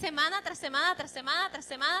iglesia que semana tras semana, tras semana, tras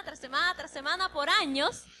semana, tras semana, tras semana, por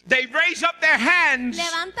años, They raise up their hands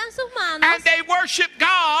levantan sus manos and they worship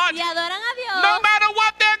God y adoran a Dios no matter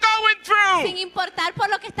what they're going sin through. importar por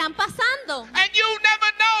lo que están pasando. And you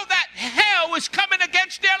never know that hell is coming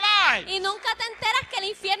against their lives. Y nunca te enteras que el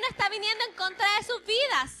infierno está viniendo en contra de sus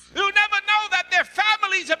vidas. You never know that their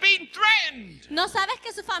families are being threatened, No sabes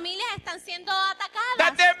que sus familias están siendo that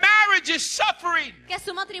atacadas, their marriage is suffering. que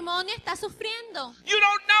su matrimonio está sufriendo. You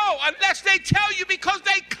don't know unless they tell you, because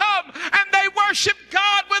they come and they worship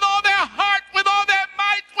God with all their heart, with all their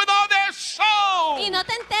might, with all their soul. Y no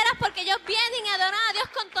te enteras porque ellos vienen y adoran a Dios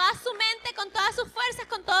con toda su mente, con todas sus fuerzas,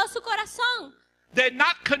 con todo su corazón. They're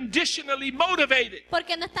not conditionally motivated.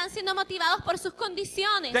 Porque no están siendo motivados por sus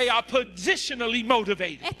condiciones. They are positionally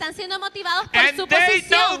motivated. Están siendo motivados por And su they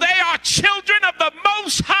know posición. they are children of the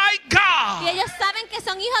Most High Y God. ellos saben que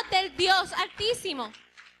son hijos del Dios Altísimo.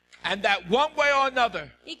 And that one way or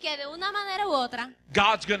another, Y que de una manera u otra,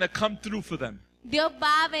 God's going to come through for them. Dios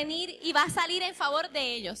va a venir y va a salir en favor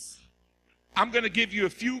de ellos. I'm going to give you a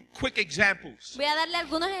few quick examples Voy a darle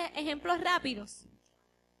algunos ejemplos rápidos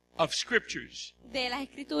of scriptures de las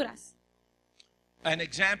Escrituras. and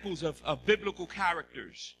examples of biblical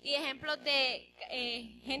characters. Y ejemplos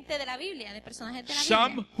de gente de la Biblia, de personajes de la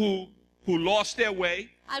Some Biblia. who lost their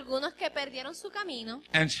way Algunos que perdieron su camino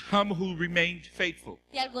and some who remained faithful.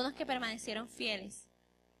 y algunos que permanecieron fieles.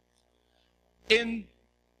 In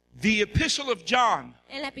the epistle of John,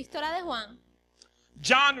 En la epístola de Juan,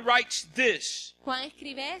 John writes this Juan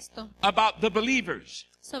escribe esto about the believers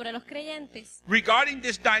sobre los creyentes, regarding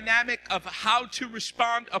this dynamic of how to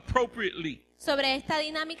respond appropriately. sobre esta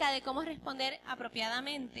dinámica de cómo responder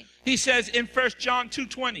apropiadamente. He says in 1 John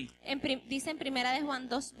 2:20, Dice en primera de Juan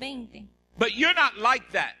 2:20, but you're not like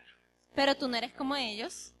that, pero tú no eres como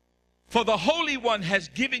ellos, for the Holy One has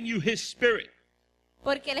given you his Spirit,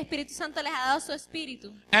 porque el Espíritu Santo les ha dado su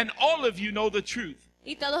espíritu, and all of you know the truth.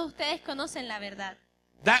 y todos ustedes conocen la verdad.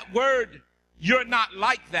 That word, you're not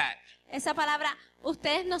like that, Esa palabra,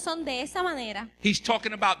 ustedes no son de esa manera, he's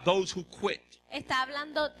talking about those who quit, está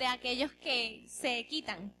hablando de aquellos que se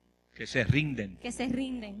quitan, que se rinden. que se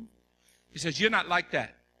rinden. He says, you're not like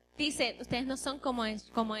that. Dice, ustedes no son como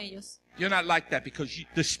ellos. You're not like that because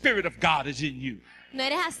the Spirit of God is in you. No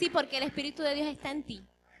eres así porque el Espíritu de Dios está en ti.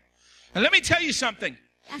 And let me tell you something.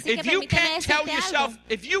 Así que If you permíteme can't tell decirte yourself, algo.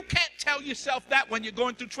 if you can't tell yourself that when you're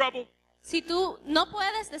going through trouble, Si tú no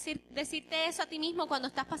puedes decirte eso a ti mismo cuando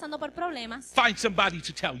estás pasando por problemas, find somebody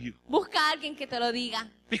to tell you busca a alguien que te lo diga,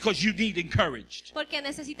 because you need encouraged. porque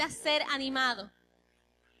necesitas ser animado.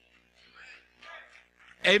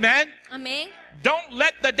 Amen. Amén. Don't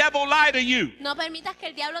let the devil lie to you. No permitas que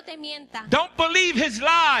el diablo te mienta. Don't believe his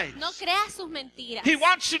lies. No creas sus mentiras. He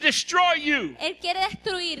wants to destroy you. Él quiere He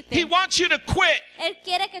destruirte. wants you to quit. Él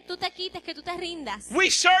quiere que tú te quites, que tú te rindas.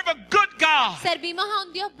 We serve a good God, Servimos a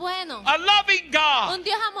un Dios bueno, a loving God, un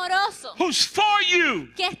Dios amoroso, who's for you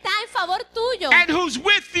que está en favor tuyo and who's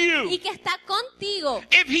with y you. que está contigo.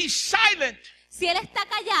 If he's silent, Si Él está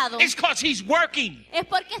callado, it's because he's working. es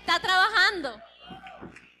porque está trabajando.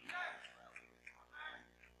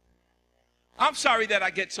 I'm sorry that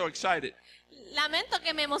I get so excited. Lamento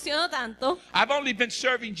que me emociono tanto. I've only been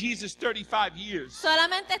serving Jesus 35 years.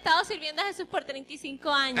 Solamente he estado sirviendo a Jesús por 35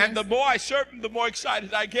 años. And the more I serve him, the more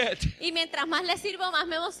excited I get. Y mientras más le sirvo, más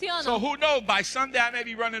me So emociono. who knows, by Sunday I may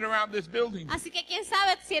be running around this building. Así que quién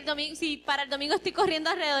sabe si para el domingo estoy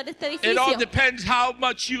corriendo alrededor de este It all edificio. depends how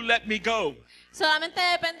much you let me go. Solamente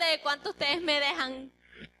depende de cuánto ustedes me dejan.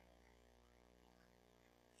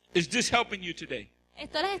 Is this helping you today?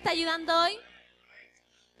 ¿Esto les está ayudando hoy?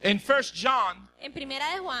 In 1 John, En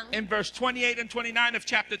primera de Juan, in verse 28 and 29 of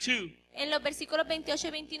chapter 2, en los versículos 28 y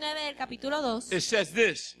 29 del capítulo 2, it says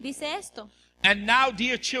this, dice esto. and now,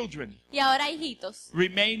 dear children, Y ahora, hijitos,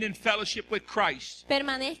 remain in fellowship with Christ,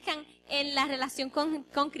 permanezcan en la relación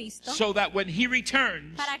con Cristo, so that when he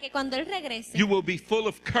returns, para que cuando Él regrese you will be full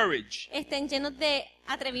of courage estén llenos de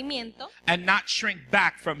atrevimiento and not shrink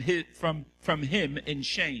back from him in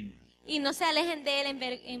shame. y no se alejen de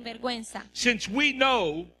Él en vergüenza. Since we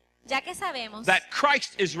know Ya que sabemos that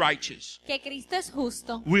Christ is righteous, que Cristo es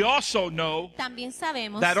justo, we also know también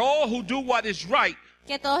sabemos that all who do what is right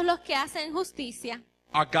que todos los que hacen justicia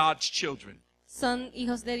are God's children. son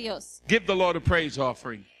hijos de Dios. Give the Lord a praise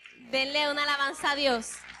offering. Denle una alabanza a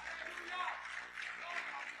Dios.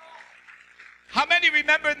 How many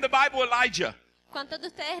remember in the Bible Elijah? ¿Cuántos de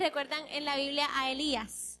ustedes recuerdan en la Biblia a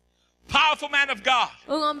Elías? Powerful man of God.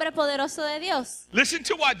 Un hombre poderoso de Dios. Listen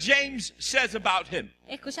to what James says about him.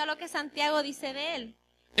 Escucha lo que Santiago dice de él.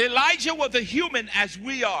 Elijah was a human as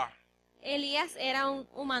we are. Elías era un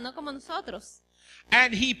humano como nosotros.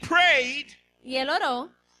 And he prayed Y él oró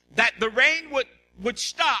that the rain would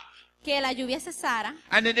stop. que la lluvia cesara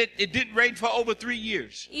And then it didn't rain for over 3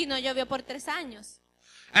 years. y no llovió por 3 años.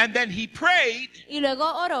 And then he prayed Y luego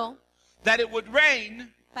oró that it would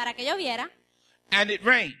rain, para que lloviera and it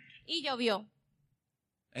rained. y llovió.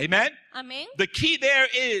 Amen? Amén. The key there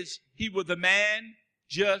is he was a man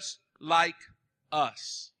just like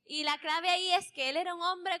us. Y la clave ahí es que él era un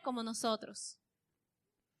hombre como nosotros.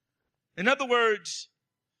 In other words,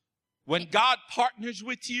 when God partners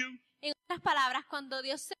with you, En otras palabras, cuando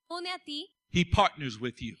Dios se une a ti, he partners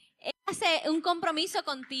with you. Él hace un compromiso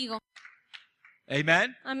contigo.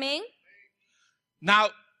 Amen? Amén. Now,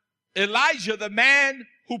 Elijah, the man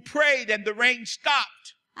who prayed and the rain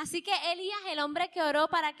stopped, Así que Elías, el hombre que oró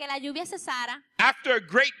para que la lluvia cesara, after a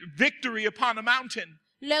great victory upon a mountain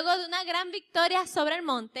luego de una gran victoria sobre el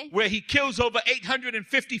monte, where he kills over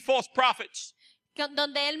 850 false prophets,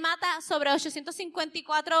 donde él mata sobre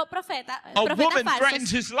 854 profetas a woman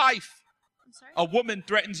threatens falsos, his life. A woman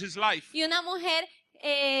threatens his life, y una mujer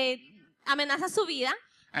amenaza su vida,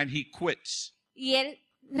 and he quits. y él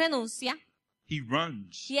renuncia, He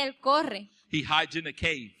runs. y él corre, He hides in a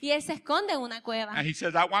cave, y él se esconde en una cueva, and he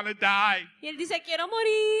says, I want to die. y él dice, quiero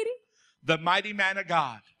morir. The mighty man of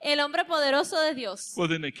God El hombre poderoso de Dios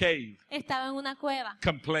was in a cave, estaba en una cueva,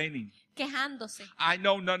 complaining. quejándose. I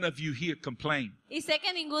know none of you here complain. Y sé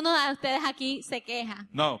que ninguno de ustedes aquí se queja,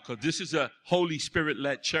 No, because this is a Holy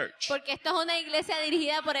Spirit-led church. porque esto es una iglesia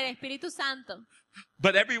dirigida por el Espíritu Santo.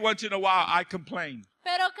 But every once in a while, I complain.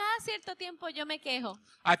 Pero cada cierto tiempo yo me quejo.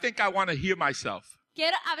 I think I want to hear myself.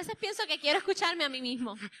 A veces pienso que quiero escucharme a mí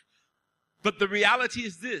mismo. But the reality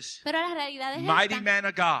is this. Pero la realidad es Mighty esta. man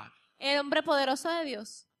of God El hombre poderoso de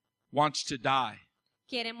Dios wants to die,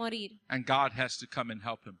 quiere morir. and God has to come and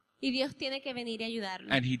help him. Y Dios tiene que venir y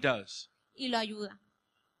ayudarlo. And he does, Y lo ayuda.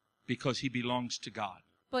 because he belongs to God.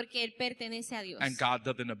 Porque Él pertenece a Dios. And God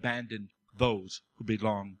doesn't abandon those who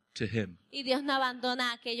belong to him. Y Dios no abandona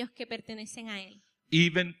a aquellos que pertenecen a Él.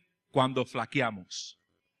 Even cuando flaqueamos.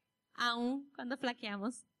 Aun cuando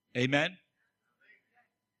flaqueamos. Amen?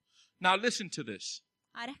 Now listen to this.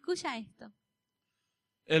 Ahora escucha esto.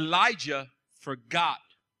 Elijah forgot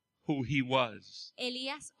who he was.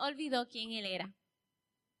 Elías olvidó quién él era.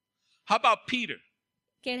 How about Peter?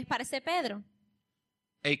 ¿Qué les parece Pedro?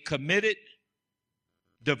 A committed,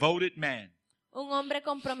 devoted man. Un hombre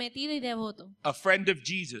comprometido y devoto. A friend of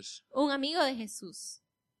Jesus. Un amigo de Jesús.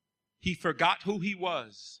 He forgot who he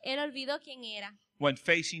was Él olvidó quién era when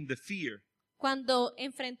facing the fear cuando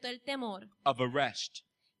enfrentó el temor of arrest.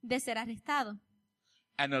 de ser arrestado.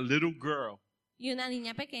 And a little girl Y una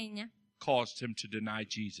niña pequeña caused him to deny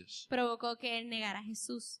Jesus. provocó que él negara a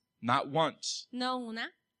Jesús. Not once, No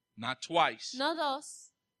una, not twice, no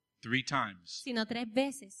dos, 3 times. sino 3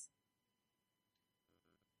 veces.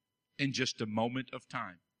 In just a moment of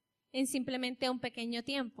time, En simplemente un pequeño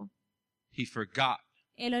tiempo. he forgot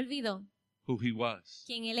Él olvidó who he was.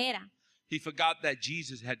 quién él era. He forgot that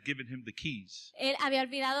Jesus had given him the keys. Él había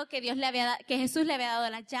olvidado que que Jesús le había dado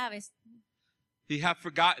las llaves. He had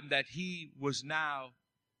forgotten that he was now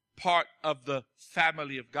part of the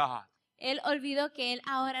family of God. Él olvidó que él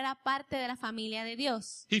ahora era parte de la familia de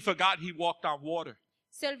Dios. He forgot he walked on water.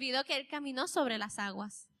 Se olvidó que él caminó sobre las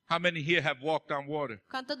aguas. How many here have walked on water?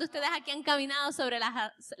 ¿Cuántos de ustedes aquí han caminado sobre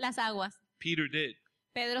las aguas? Peter did.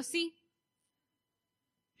 Pedro sí.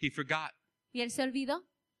 He forgot. Y él se olvidó,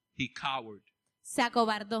 He cowered se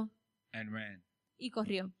acobardó and ran. y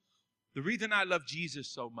corrió. The reason I love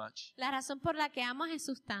Jesus so much La razón por la que amo a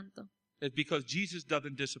Jesús tanto is because Jesus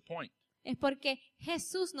doesn't disappoint. es porque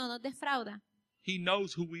Jesús no nos defrauda. He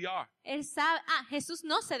knows who we are. Él sabe, Jesús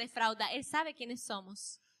no se defrauda, él sabe quiénes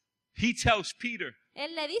somos. He tells Peter,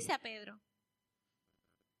 Él le dice a Pedro,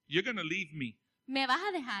 you're going to leave me, me vas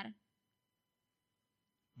a dejar,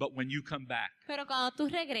 But when you come back, Pero cuando tú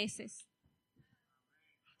regreses,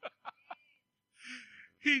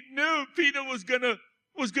 he knew Peter was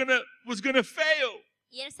gonna fail.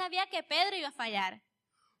 y él sabía que Pedro iba a fallar,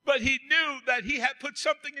 But he knew that he had put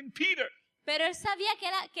something in Peter. pero él sabía que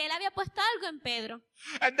él había puesto algo en Pedro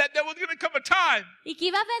And that there was going to come a time y que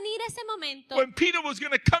iba a venir ese momento when Peter was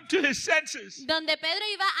going to come to his senses. donde Pedro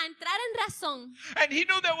iba a entrar en razón, And he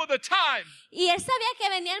knew there was a time y él sabía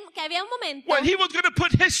que había un momento when he was going to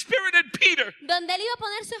put his spirit in Peter. donde él iba a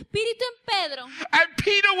poner su espíritu en Pedro And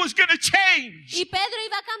Peter was going to change. y Pedro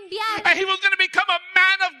iba a cambiar And he was going to become a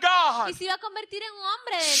man of y God. se iba a convertir en un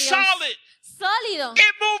hombre de Dios, Solid, sólido,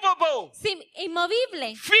 immovable,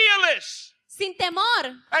 inmovible, fearless. sin temor.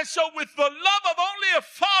 And so with the love of only a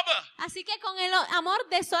father, Así que con el amor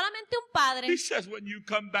de solamente un padre, he says, when you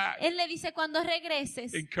come back, él le dice, cuando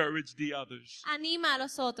regreses, encourage the others. anima a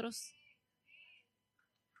los otros.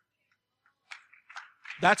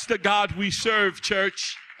 That's the God we serve,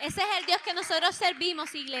 church. Ese es el Dios que nosotros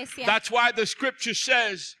servimos, iglesia. That's why the scripture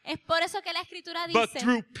says, Es por eso que la escritura but dice,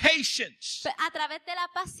 through patience, a través de la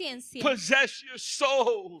paciencia, possess your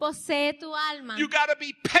soul. posee tu alma. You got to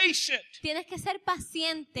be patient, Tienes que ser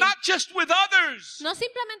paciente, not just with others, no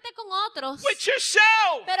simplemente con otros, with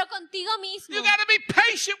yourself. pero contigo mismo. You got to be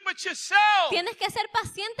patient with yourself. Tienes que ser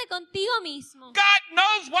paciente contigo mismo. God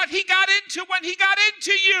knows what he got into when he got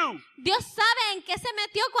into you. Dios sabe en qué se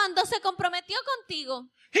metió cuando se comprometió contigo.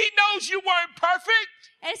 He knows you weren't perfect.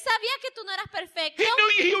 Él sabía que tú no eras perfecto. He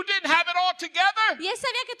knew you didn't have it all together. Y él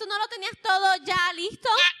sabía que tú no lo tenías todo ya listo.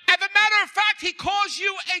 As a matter of fact, he calls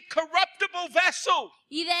you a corruptible vessel.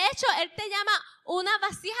 Y de hecho, él te llama una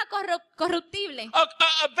vasija corruptible.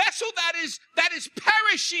 A vessel that is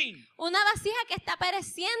perishing. Una vasija que está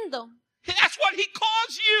pereciendo. That's what he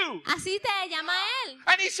calls you. Así te llama él.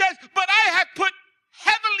 And he says, but I have put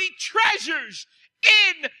heavenly treasures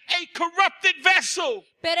in a corrupted vessel.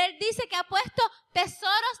 Pero él dice que ha puesto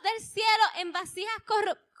tesoros del cielo en vasijas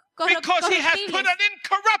Because he has put corruptibles. an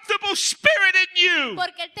incorruptible spirit in you.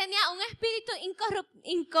 Porque él tenía un espíritu And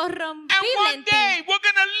incorrompible one en ti. day we're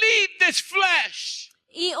going to leave this flesh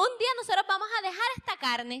Y un día nosotros vamos a dejar esta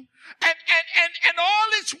carne and all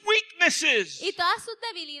its weaknesses. y todas sus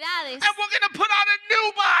debilidades. And we're going to put on a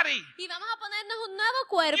new body. Y vamos a ponernos un nuevo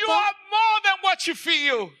cuerpo. You are more than what you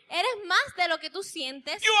feel. Eres más de lo que tú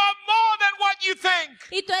sientes. You are more than what you think.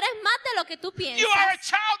 Y tú eres más de lo que tú You are a piensas.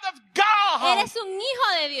 child of God. Eres un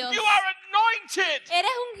hijo de Dios. You are anointed.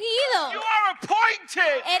 Eres You ungido. are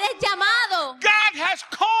appointed. Eres llamado. God has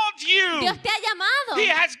called you. Dios te ha llamado. He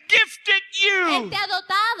has gifted Él you. te ha dotado.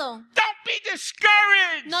 Don't be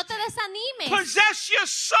discouraged. No te desanimes. Possess your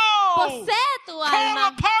soul. Posee tu Call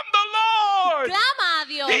alma. upon the Lord. Clama a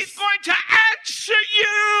Dios. He's going to answer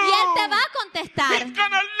you. Y Él te va a contestar. He's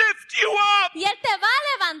going to lift you up. Y Él te va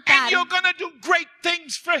a And levantar. you're going to do great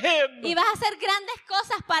things for him. Y vas a hacer grandes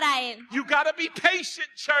cosas para Él. You got to be patient,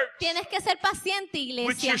 church, Tienes que ser paciente,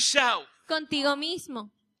 with iglesia, yourself. contigo mismo.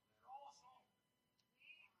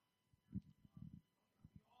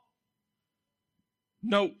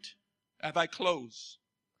 Note, as I close,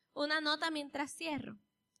 Una nota mientras cierro.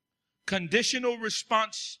 conditional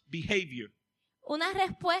response behavior Una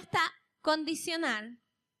respuesta condicional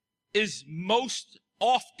is most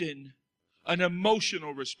often an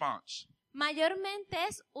emotional response, mayormente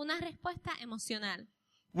es una respuesta emocional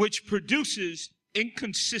which produces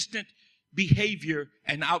inconsistent behavior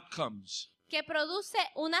and outcomes. que produce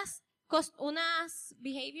unas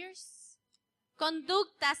behaviors,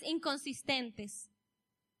 conductas inconsistentes.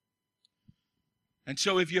 And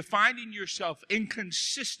so if you're finding yourself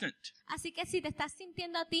inconsistent, Así que si te estás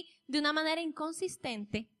sintiendo a ti de una manera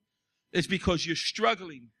inconsistente, it's because you're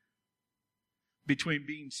struggling between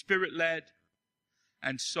being spirit-led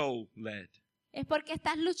and soul-led. es porque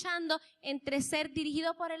estás luchando entre ser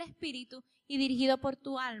dirigido por el Espíritu y dirigido por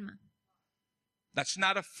tu alma. That's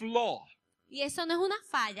not a flaw. Y eso no es una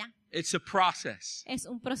falla, It's a process. es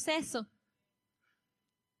un proceso.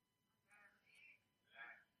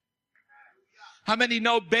 How many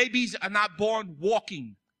know babies are not born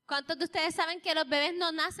walking? ¿Cuántos de ustedes saben que los bebés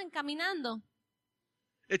no nacen caminando?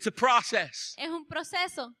 It's a process. Es un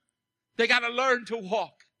proceso. They got to learn to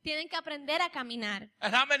walk. Tienen que aprender a caminar.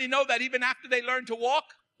 And how many know that even after they learn to walk,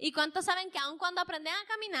 ¿Y cuántos saben que aun cuando aprenden a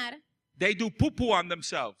caminar, they do poo-poo on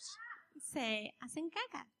themselves? se hacen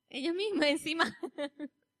caca? Ellos mismos encima.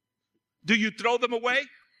 Do you throw them away?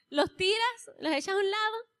 ¿Los tiras? ¿Los echas a un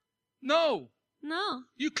lado? No. No.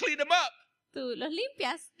 You clean them up. Tú los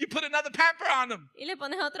limpias You put another pamper on them. y le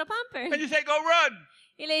pones otro And pamper. you say, go run.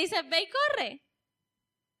 Y le dices, ve y corre.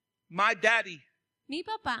 My daddy Mi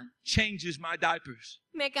papá changes my diapers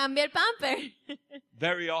me cambia el pamper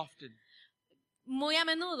very often. muy a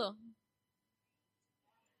menudo.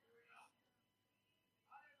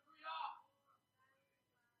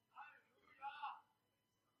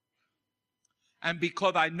 And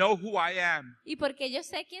because I know who I am, Y porque yo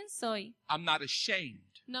sé quién soy, I'm not ashamed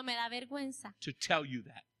no me da vergüenza to tell you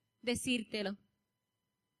that. decírtelo.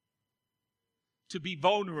 To be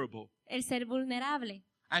vulnerable El ser vulnerable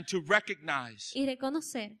and to recognize y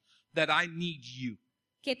reconocer that I need you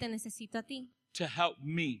que te necesito a ti to help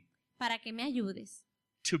me para que me ayudes,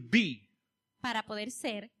 to be para poder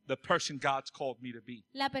ser the person God's called me to be.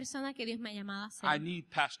 la persona que Dios me ha llamado a I ser. need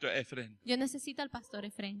Pastor Ephraim. Yo necesito al pastor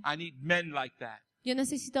Efraín. I need men like that Yo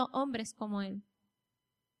necesito hombres como él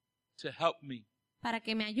to help me. para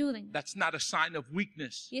que me ayuden. That's not a sign of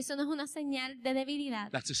weakness. Y eso no es una señal de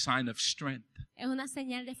debilidad, That's a sign of strength. es una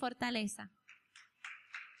señal de fortaleza.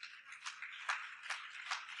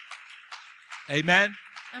 Amen.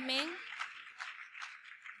 Amén.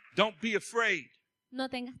 Don't be afraid No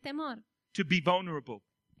tengas temor to be vulnerable.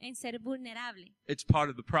 en ser vulnerable. It's part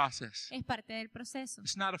of the process. Es parte del proceso.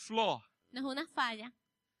 It's not a flaw. No es una falla,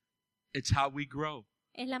 It's how we grow.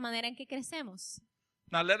 es la manera en que crecemos.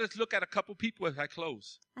 Now let us look at a couple people as I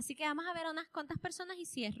close. Así que vamos a ver a unas cuantas personas y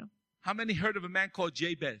cierro. How many heard of a man called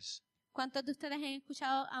Jabez? ¿Cuántos de ustedes han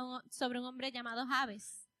escuchado sobre un hombre llamado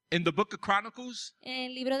Jabes? In the book of Chronicles, En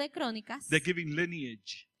el libro de Crónicas they're giving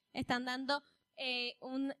lineage. están dando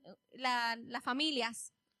las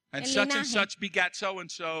familias. And El such and linaje. such begat so and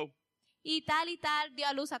so. Y tal dio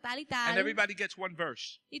a luz a tal y And tal. everybody gets one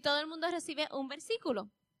verse. Y todo el mundo recibe un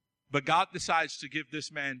versículo. But God decides to give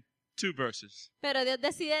this man 2 verses Pero Dios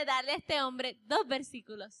decide darle a este hombre 2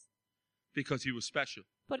 versículos. because he was special.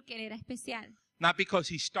 Porque él era especial. Not because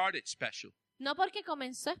he started special, No porque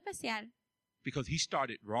comenzó especial, because he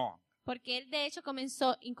started wrong. porque él de hecho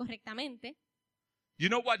comenzó incorrectamente. You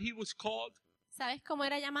know what he was called? ¿Sabes cómo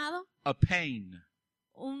era llamado? A pain.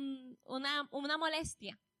 Una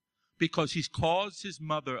molestia. Because he's caused his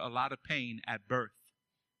mother a lot of pain at birth.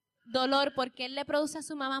 Dolor, porque él le produce a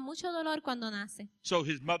su mamá mucho dolor cuando nace. So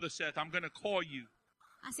his mother says, I'm going to call you.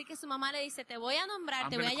 Así que su mamá le dice, te voy a nombrar, I'm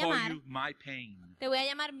te voy going a to call llamar, you my pain. te voy a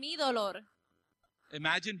llamar mi dolor.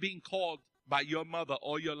 Imagine being called by your mother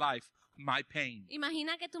all your life, my pain.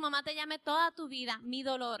 Imagina que tu mamá te llame toda tu vida, mi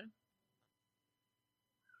dolor.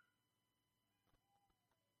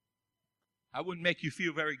 That wouldn't make you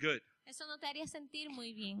feel very good. Eso no te haría sentir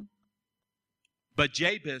muy bien. But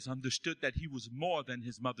Jabez understood that he was more than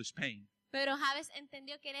his mother's pain. Pero Jabes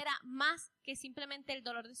entendió que él era más que simplemente el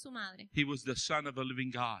dolor de su madre. He was the son of a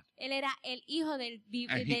living God. Él era el hijo del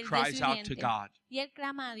And he Dios cries out to viviente. God. Y él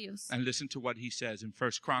clama a Dios. And listen to what he says in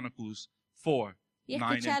 1 Chronicles 4, Y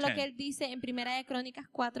 9 escucha and lo que 10. él dice en Primera de Crónicas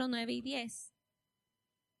 4, 9 y 10.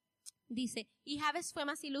 Dice, y Jabes fue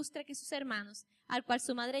más ilustre que sus hermanos, al cual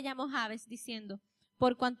su madre llamó Jabes, diciendo,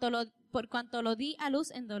 por cuanto lo di a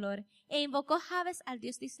luz en dolor. E invocó Jabes al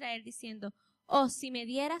Dios de Israel, diciendo, oh, si me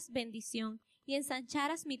dieras bendición y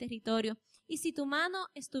ensancharas mi territorio, y si tu mano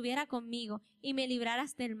estuviera conmigo y me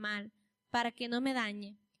libraras del mal, para que no me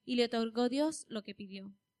dañe. Y le otorgó Dios lo que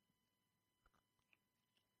pidió.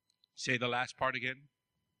 Say the last part again.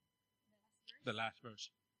 The last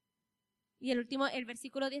verse. Y el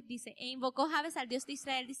versículo 10 dice, e invocó Jabes al Dios de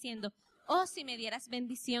Israel diciendo, oh, si me dieras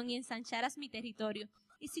bendición y ensancharas mi territorio,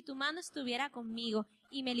 y si tu mano estuviera conmigo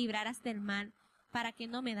y me libraras del mal, para que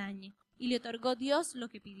no me dañe. Y le otorgó Dios lo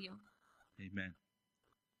que pidió. Amen.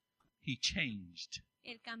 He changed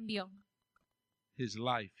Él cambió. his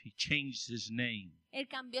life. He changed his name. Él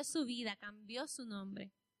cambió su vida, cambió su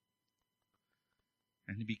nombre.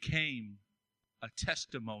 And he became a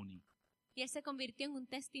testimony Y él se convirtió en un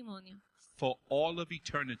testimonio for all of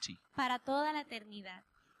eternity para toda la eternidad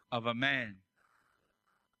of a man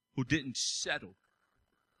who didn't settle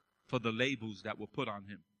for the labels that were put on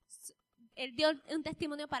him. Él dio un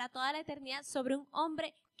testimonio para toda la eternidad sobre un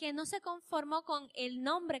hombre que no se conformó con el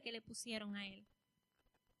nombre que le pusieron a él.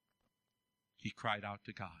 He cried out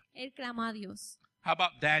to God. Él clamó a Dios. How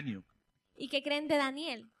about Daniel, ¿Y qué creen de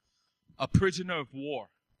Daniel? a prisoner of war?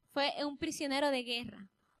 Fue un prisionero de guerra.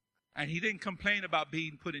 And he didn't complain about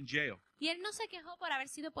being put in jail. Y él no se quejó por haber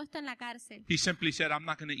sido puesto en la cárcel. He simply said, I'm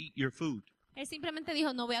not going to eat your food. Él simplemente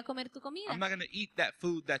dijo, no voy a comer tu comida. I'm not going to eat that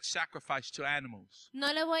food that's sacrificed to animals. No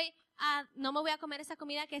me voy a comer esa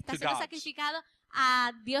comida que está To siendo gods. sacrificado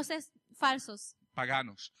a dioses falsos.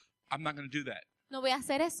 Paganos. I'm not going to do that. No voy a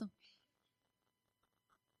hacer eso.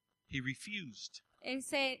 He refused.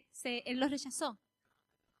 Él lo rechazó.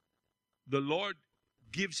 The Lord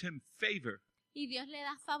gives him favor. Y Dios le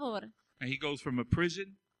da favor. And he goes from a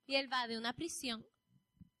prison Y él va de una prisión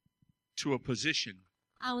to a position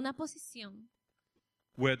a una posición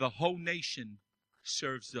where the whole nation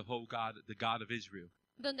serves the God of Israel.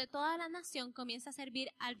 donde toda la nación comienza a servir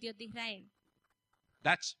al Dios de Israel.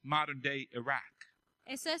 That's modern day Iraq.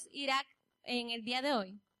 Eso es Irak en el día de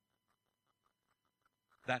hoy.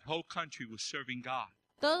 That whole country was serving God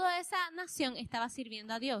Toda esa nación estaba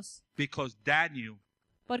sirviendo a Dios. because Daniel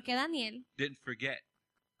Porque Daniel didn't forget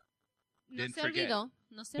no Didn't se forget olvidó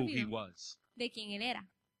who he was, de quién él era.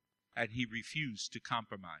 and he refused to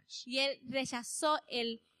compromise. Y él rechazó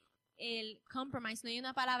el compromise, no hay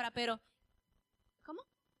una palabra, pero ¿cómo?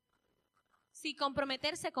 Sí,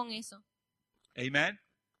 comprometerse con eso. Amen?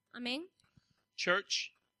 Amén.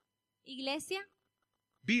 Church, Iglesia,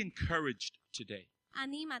 be encouraged today.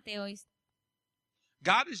 anímate hoy.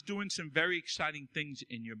 God is doing some very exciting things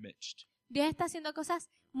in your midst. Dios está haciendo cosas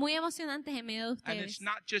muy emocionantes en medio de And ustedes. it's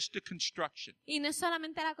not just the construction. Y no es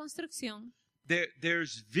solamente la construcción.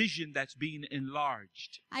 There's vision that's being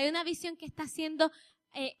enlarged. Hay una visión que está siendo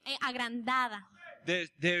agrandada.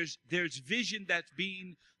 There's vision that's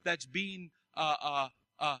being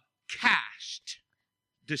cast,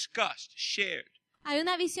 discussed, shared. Hay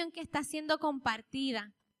una visión que está siendo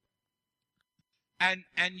compartida.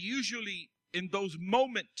 And usually in those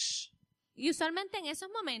moments Y usualmente en esos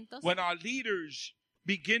momentos, when our leaders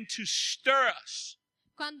begin to stir us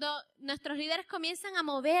cuando nuestros líderes comienzan a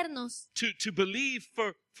movernos to believe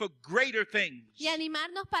for greater things, y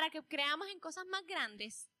animarnos para que creamos en cosas más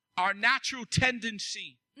grandes, our natural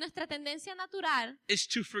tendency nuestra tendencia natural is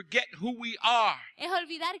to forget who we are es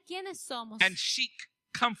olvidar quiénes somos and seek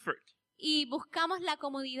comfort. y buscamos la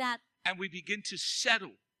comodidad And we begin to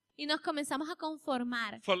settle y nos comenzamos a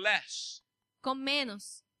conformar for less. con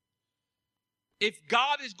menos. If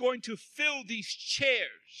God is going to fill these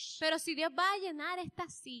chairs, Pero si Dios va a llenar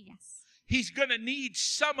estas sillas, He's going to need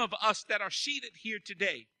some of us that are seated here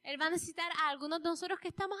today Él va a necesitar a algunos de nosotros que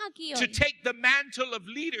estamos aquí to hoy take the mantle of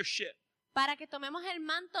leadership para que tomemos el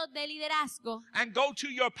manto de liderazgo and go to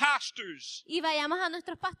your pastors y vayamos a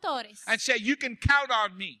nuestros pastores and say, you can count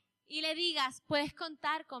on me. y le digas, puedes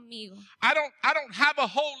contar conmigo. I don't have a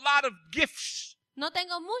whole lot of gifts, No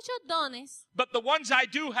tengo muchos dones, but the ones I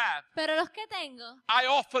do have, pero los que tengo I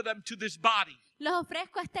offer them to this body. los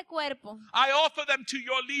ofrezco a este cuerpo, I offer them to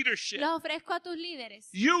your leadership. los ofrezco a tus líderes.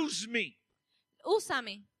 Use me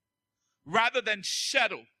Úsame rather than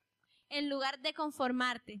settle en lugar de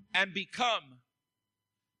conformarte and become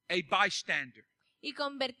a bystander. y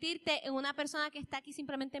convertirte en una persona que está aquí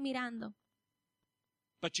simplemente mirando.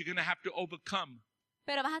 But you're going to have to overcome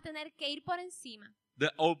Pero vas a tener que ir por encima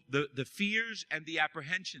the fears and the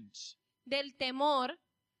apprehensions. del temor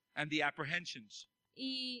And the apprehensions.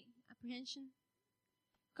 y apprehension,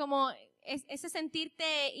 como ese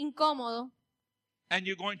sentirte incómodo, And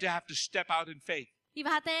you're going to have to step out in faith. y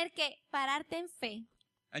vas a tener que pararte en fe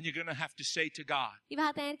And you're going to have to say to God, y vas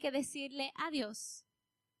a tener que decirle a Dios,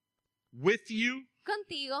 with you,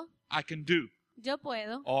 contigo I can do yo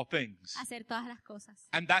puedo all things. hacer todas las cosas.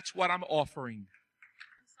 And that's what I'm offering.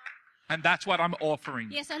 And that's what I'm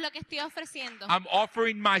offering. Y eso es lo que estoy ofreciendo. I'm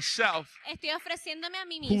offering myself, Estoy ofreciéndome a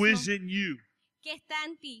mí who mismo is in you. que está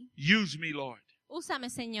en ti. Use me, Lord. Úsame,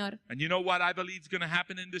 Señor. And you know what I believe is going to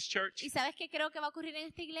happen in this church? ¿Y sabes qué creo que va a ocurrir en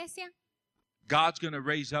esta iglesia? God's going to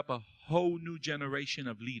raise up a whole new generation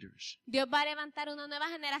of leaders. Dios va a levantar una nueva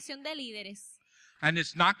generación de líderes. And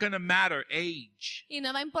it's not going to matter age. Y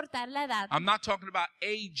no va a importar la edad. I'm not talking about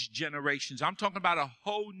age generations. I'm talking about a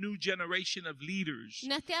whole new generation of leaders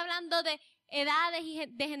No estoy hablando de edades y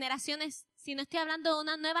de generaciones, sino estoy hablando de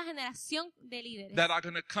una nueva generación de líderes that are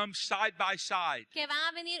going to come side by side que van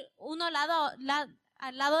a venir uno al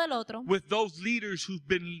lado del otro with those leaders who've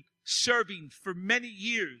been serving for many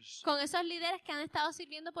years con esos líderes que han estado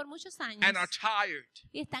sirviendo por muchos años and are tired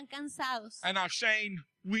y están cansados and are saying,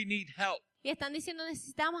 we need help. y están diciendo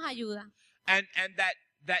necesitamos ayuda. And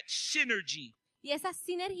that synergy Y esa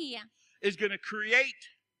sinergia is going to create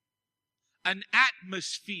an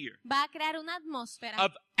atmosphere va a crear una atmósfera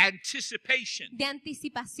of anticipation. de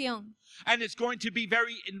anticipación And it's going to be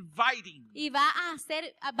very inviting. y va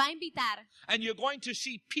a invitar And you're going to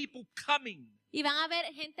see people coming. y van a ver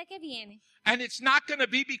gente que viene And it's not going to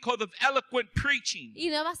be because of eloquent preaching. y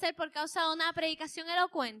no va a ser por causa de una predicación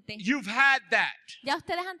elocuente. You've had that. Ya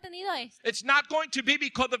ustedes han tenido esto. It's not going to be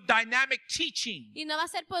because of dynamic teaching. Y no va a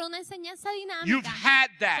ser por una enseñanza You've dinámica. had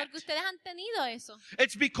that. Porque ustedes han tenido eso.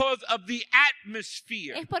 It's because of the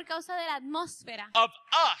atmosphere Es por causa de la atmósfera of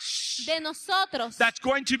us de nosotros that's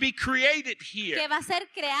going to be created que here. va a ser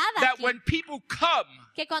creada That aquí. when people come,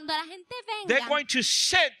 que cuando la gente they're venga, going to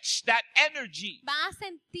sense that energy. van a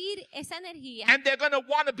sentir esa energía And they're going to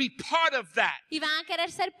want to be part of that. y van a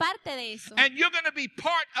querer ser parte de eso. And you're going to be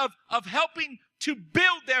part of helping to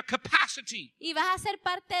build their capacity. Y vas a ser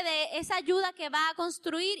parte de esa ayuda que va a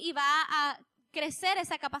construir y va a crecer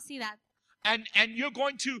esa capacidad. And you're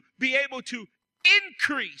going to be able to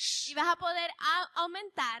increase Y vas a poder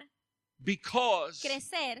aumentar, because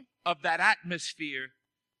crecer, of that atmosphere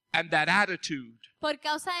and that attitude por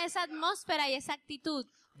causa de esa atmósfera y esa actitud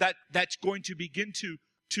that's going to begin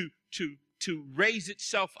to raise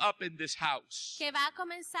itself up in this house, que va a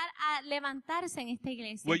comenzar a levantarse en esta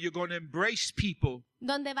iglesia, where you're going to embrace people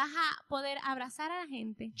donde vas a poder abrazar a la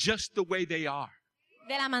gente just the way they are.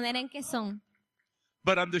 de la manera en que son.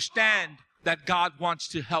 But understand that God wants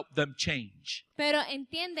to help them change. Pero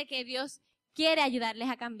entiende que Dios quiere ayudarles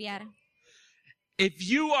a cambiar. If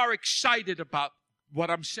you are excited about what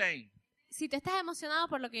I'm saying, Si tú estás emocionado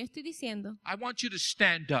por lo que yo estoy diciendo, I want you to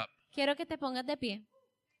stand up. quiero que te pongas de pie.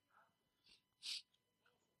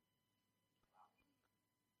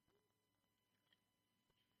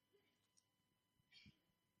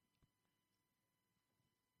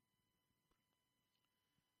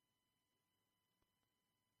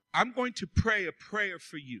 I'm going to pray a prayer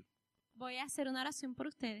for you, Voy a hacer una oración por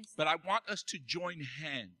ustedes, but I want us to join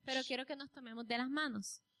hands pero quiero que nos tomemos de las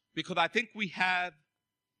manos, because I think we have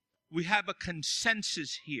a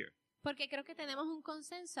consensus here. porque creo que tenemos un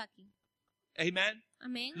consenso aquí. Amen.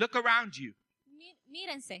 Amén. Look around you.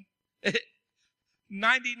 Mírense,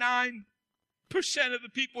 99% of the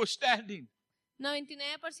people are standing.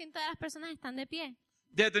 99% de las personas están de pie.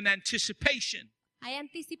 There's an anticipation. Hay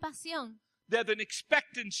anticipación, There's an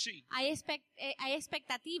expectancy. hay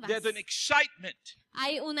expectativas, There's an excitement.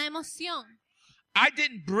 hay una emoción. I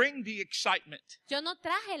didn't bring the excitement. Yo no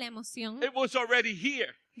traje la emoción, It was already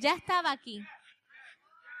here. ya estaba aquí.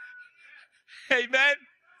 Amen.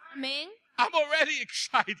 Amén. I'm already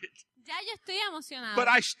excited. Ya yo estoy emocionada. But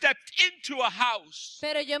I stepped into a house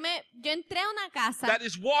Pero yo entré a una casa that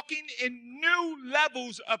is walking in new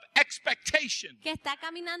levels of expectation. que está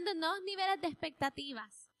caminando en nuevos niveles de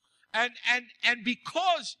expectativas. And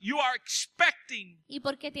because you are expecting, Y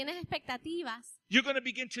porque tienes expectativas, you're going to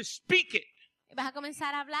begin to speak it. vas a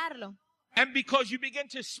comenzar a hablarlo. And because you begin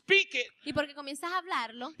to speak it, Y porque comienzas a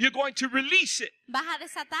hablarlo, you're going to release it. vas a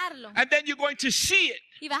desatarlo. And then you're going to see it.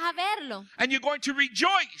 Y vas a verlo. And you're going to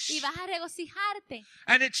rejoice. Y vas a regocijarte.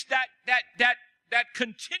 And it's that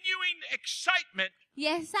continuing excitement Y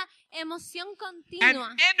esa emoción and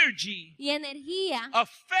continua energy y energía of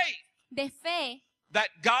faith de fe that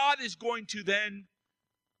God is going to then,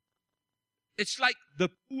 it's like the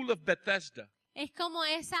pool of Bethesda. es como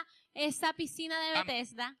esa piscina de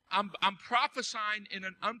Bethesda. I'm prophesying in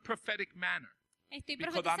an unprophetic manner. Estoy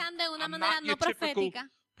Because profetizando de una I'm manera not no your typical profética.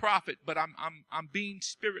 prophet, but I'm being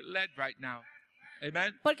spirit led right now.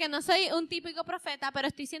 Amen. Porque no soy un típico profeta, pero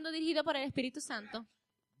estoy siendo dirigido por el Espíritu Santo.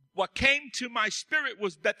 What came to my spirit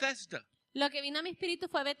was Bethesda. Lo que vino a mi espíritu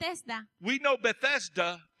fue Bethesda. We know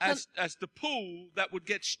Bethesda as the pool that would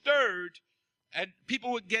get stirred and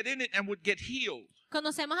people would get in it and would get healed.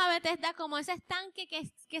 Conocemos a Bethesda como ese estanque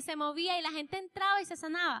que se movía y la gente entraba y se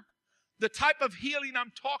sanaba. The type of healing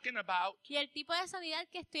I'm talking about Y el tipo de sanidad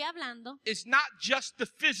que estoy hablando is not just the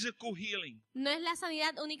physical healing. no es la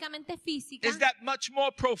sanidad únicamente física. It's that much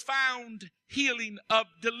more profound healing of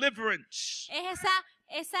deliverance, Es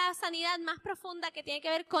esa sanidad más profunda que tiene que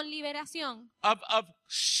ver con liberación. of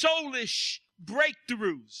soulish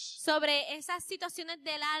breakthroughs. Sobre esas situaciones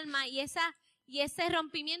del alma y ese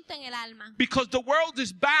rompimiento en el alma. Because the world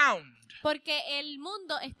is bound. Porque el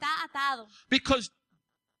mundo está atado. Because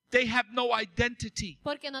they have no identity.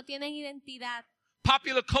 Porque no tienen identidad.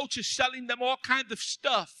 Popular culture is selling them all kinds of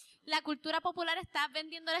stuff. La cultura popular está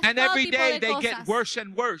vendiéndoles And todo every tipo day de they cosas. get worse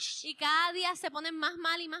and worse. Y cada día se ponen más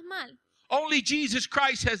mal y más mal. Only Jesus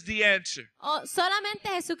Christ has the answer. Solamente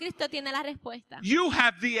Jesucristo tiene la respuesta. You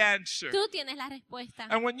have the answer. Tú tienes la respuesta.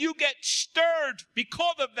 And when you get stirred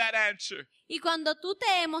because of that answer, Y cuando tú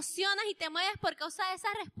te emocionas y te mueves por causa de esa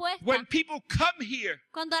respuesta, when people come here,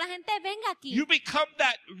 cuando la gente venga aquí, you become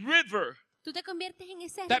that river tú te conviertes en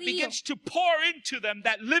ese that río begins to pour into them,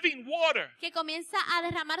 that living water. que comienza a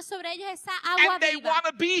derramar sobre ellos esa agua And they viva. want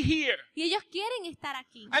to be here. Y ellos quieren estar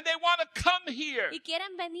aquí. And they want to come here Y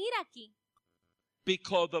quieren venir aquí.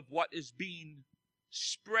 because of what is being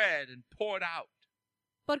spread and poured out.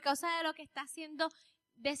 Por causa de lo que está siendo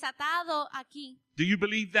desatado aquí. Do you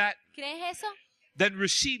believe that? ¿Crees eso? Then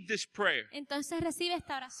receive this prayer. Entonces recibe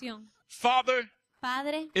esta oración. Father,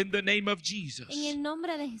 Padre, in the name of Jesus, en el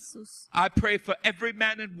nombre de Jesús, I pray for every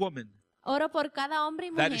man and woman oro por cada hombre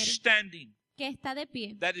y that mujer is standing que está de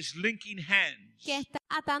pie, that is linking hands. que está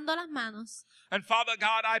atando las manos. And Father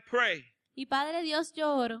God, I pray Y Padre Dios,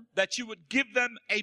 yo oro that you would give them a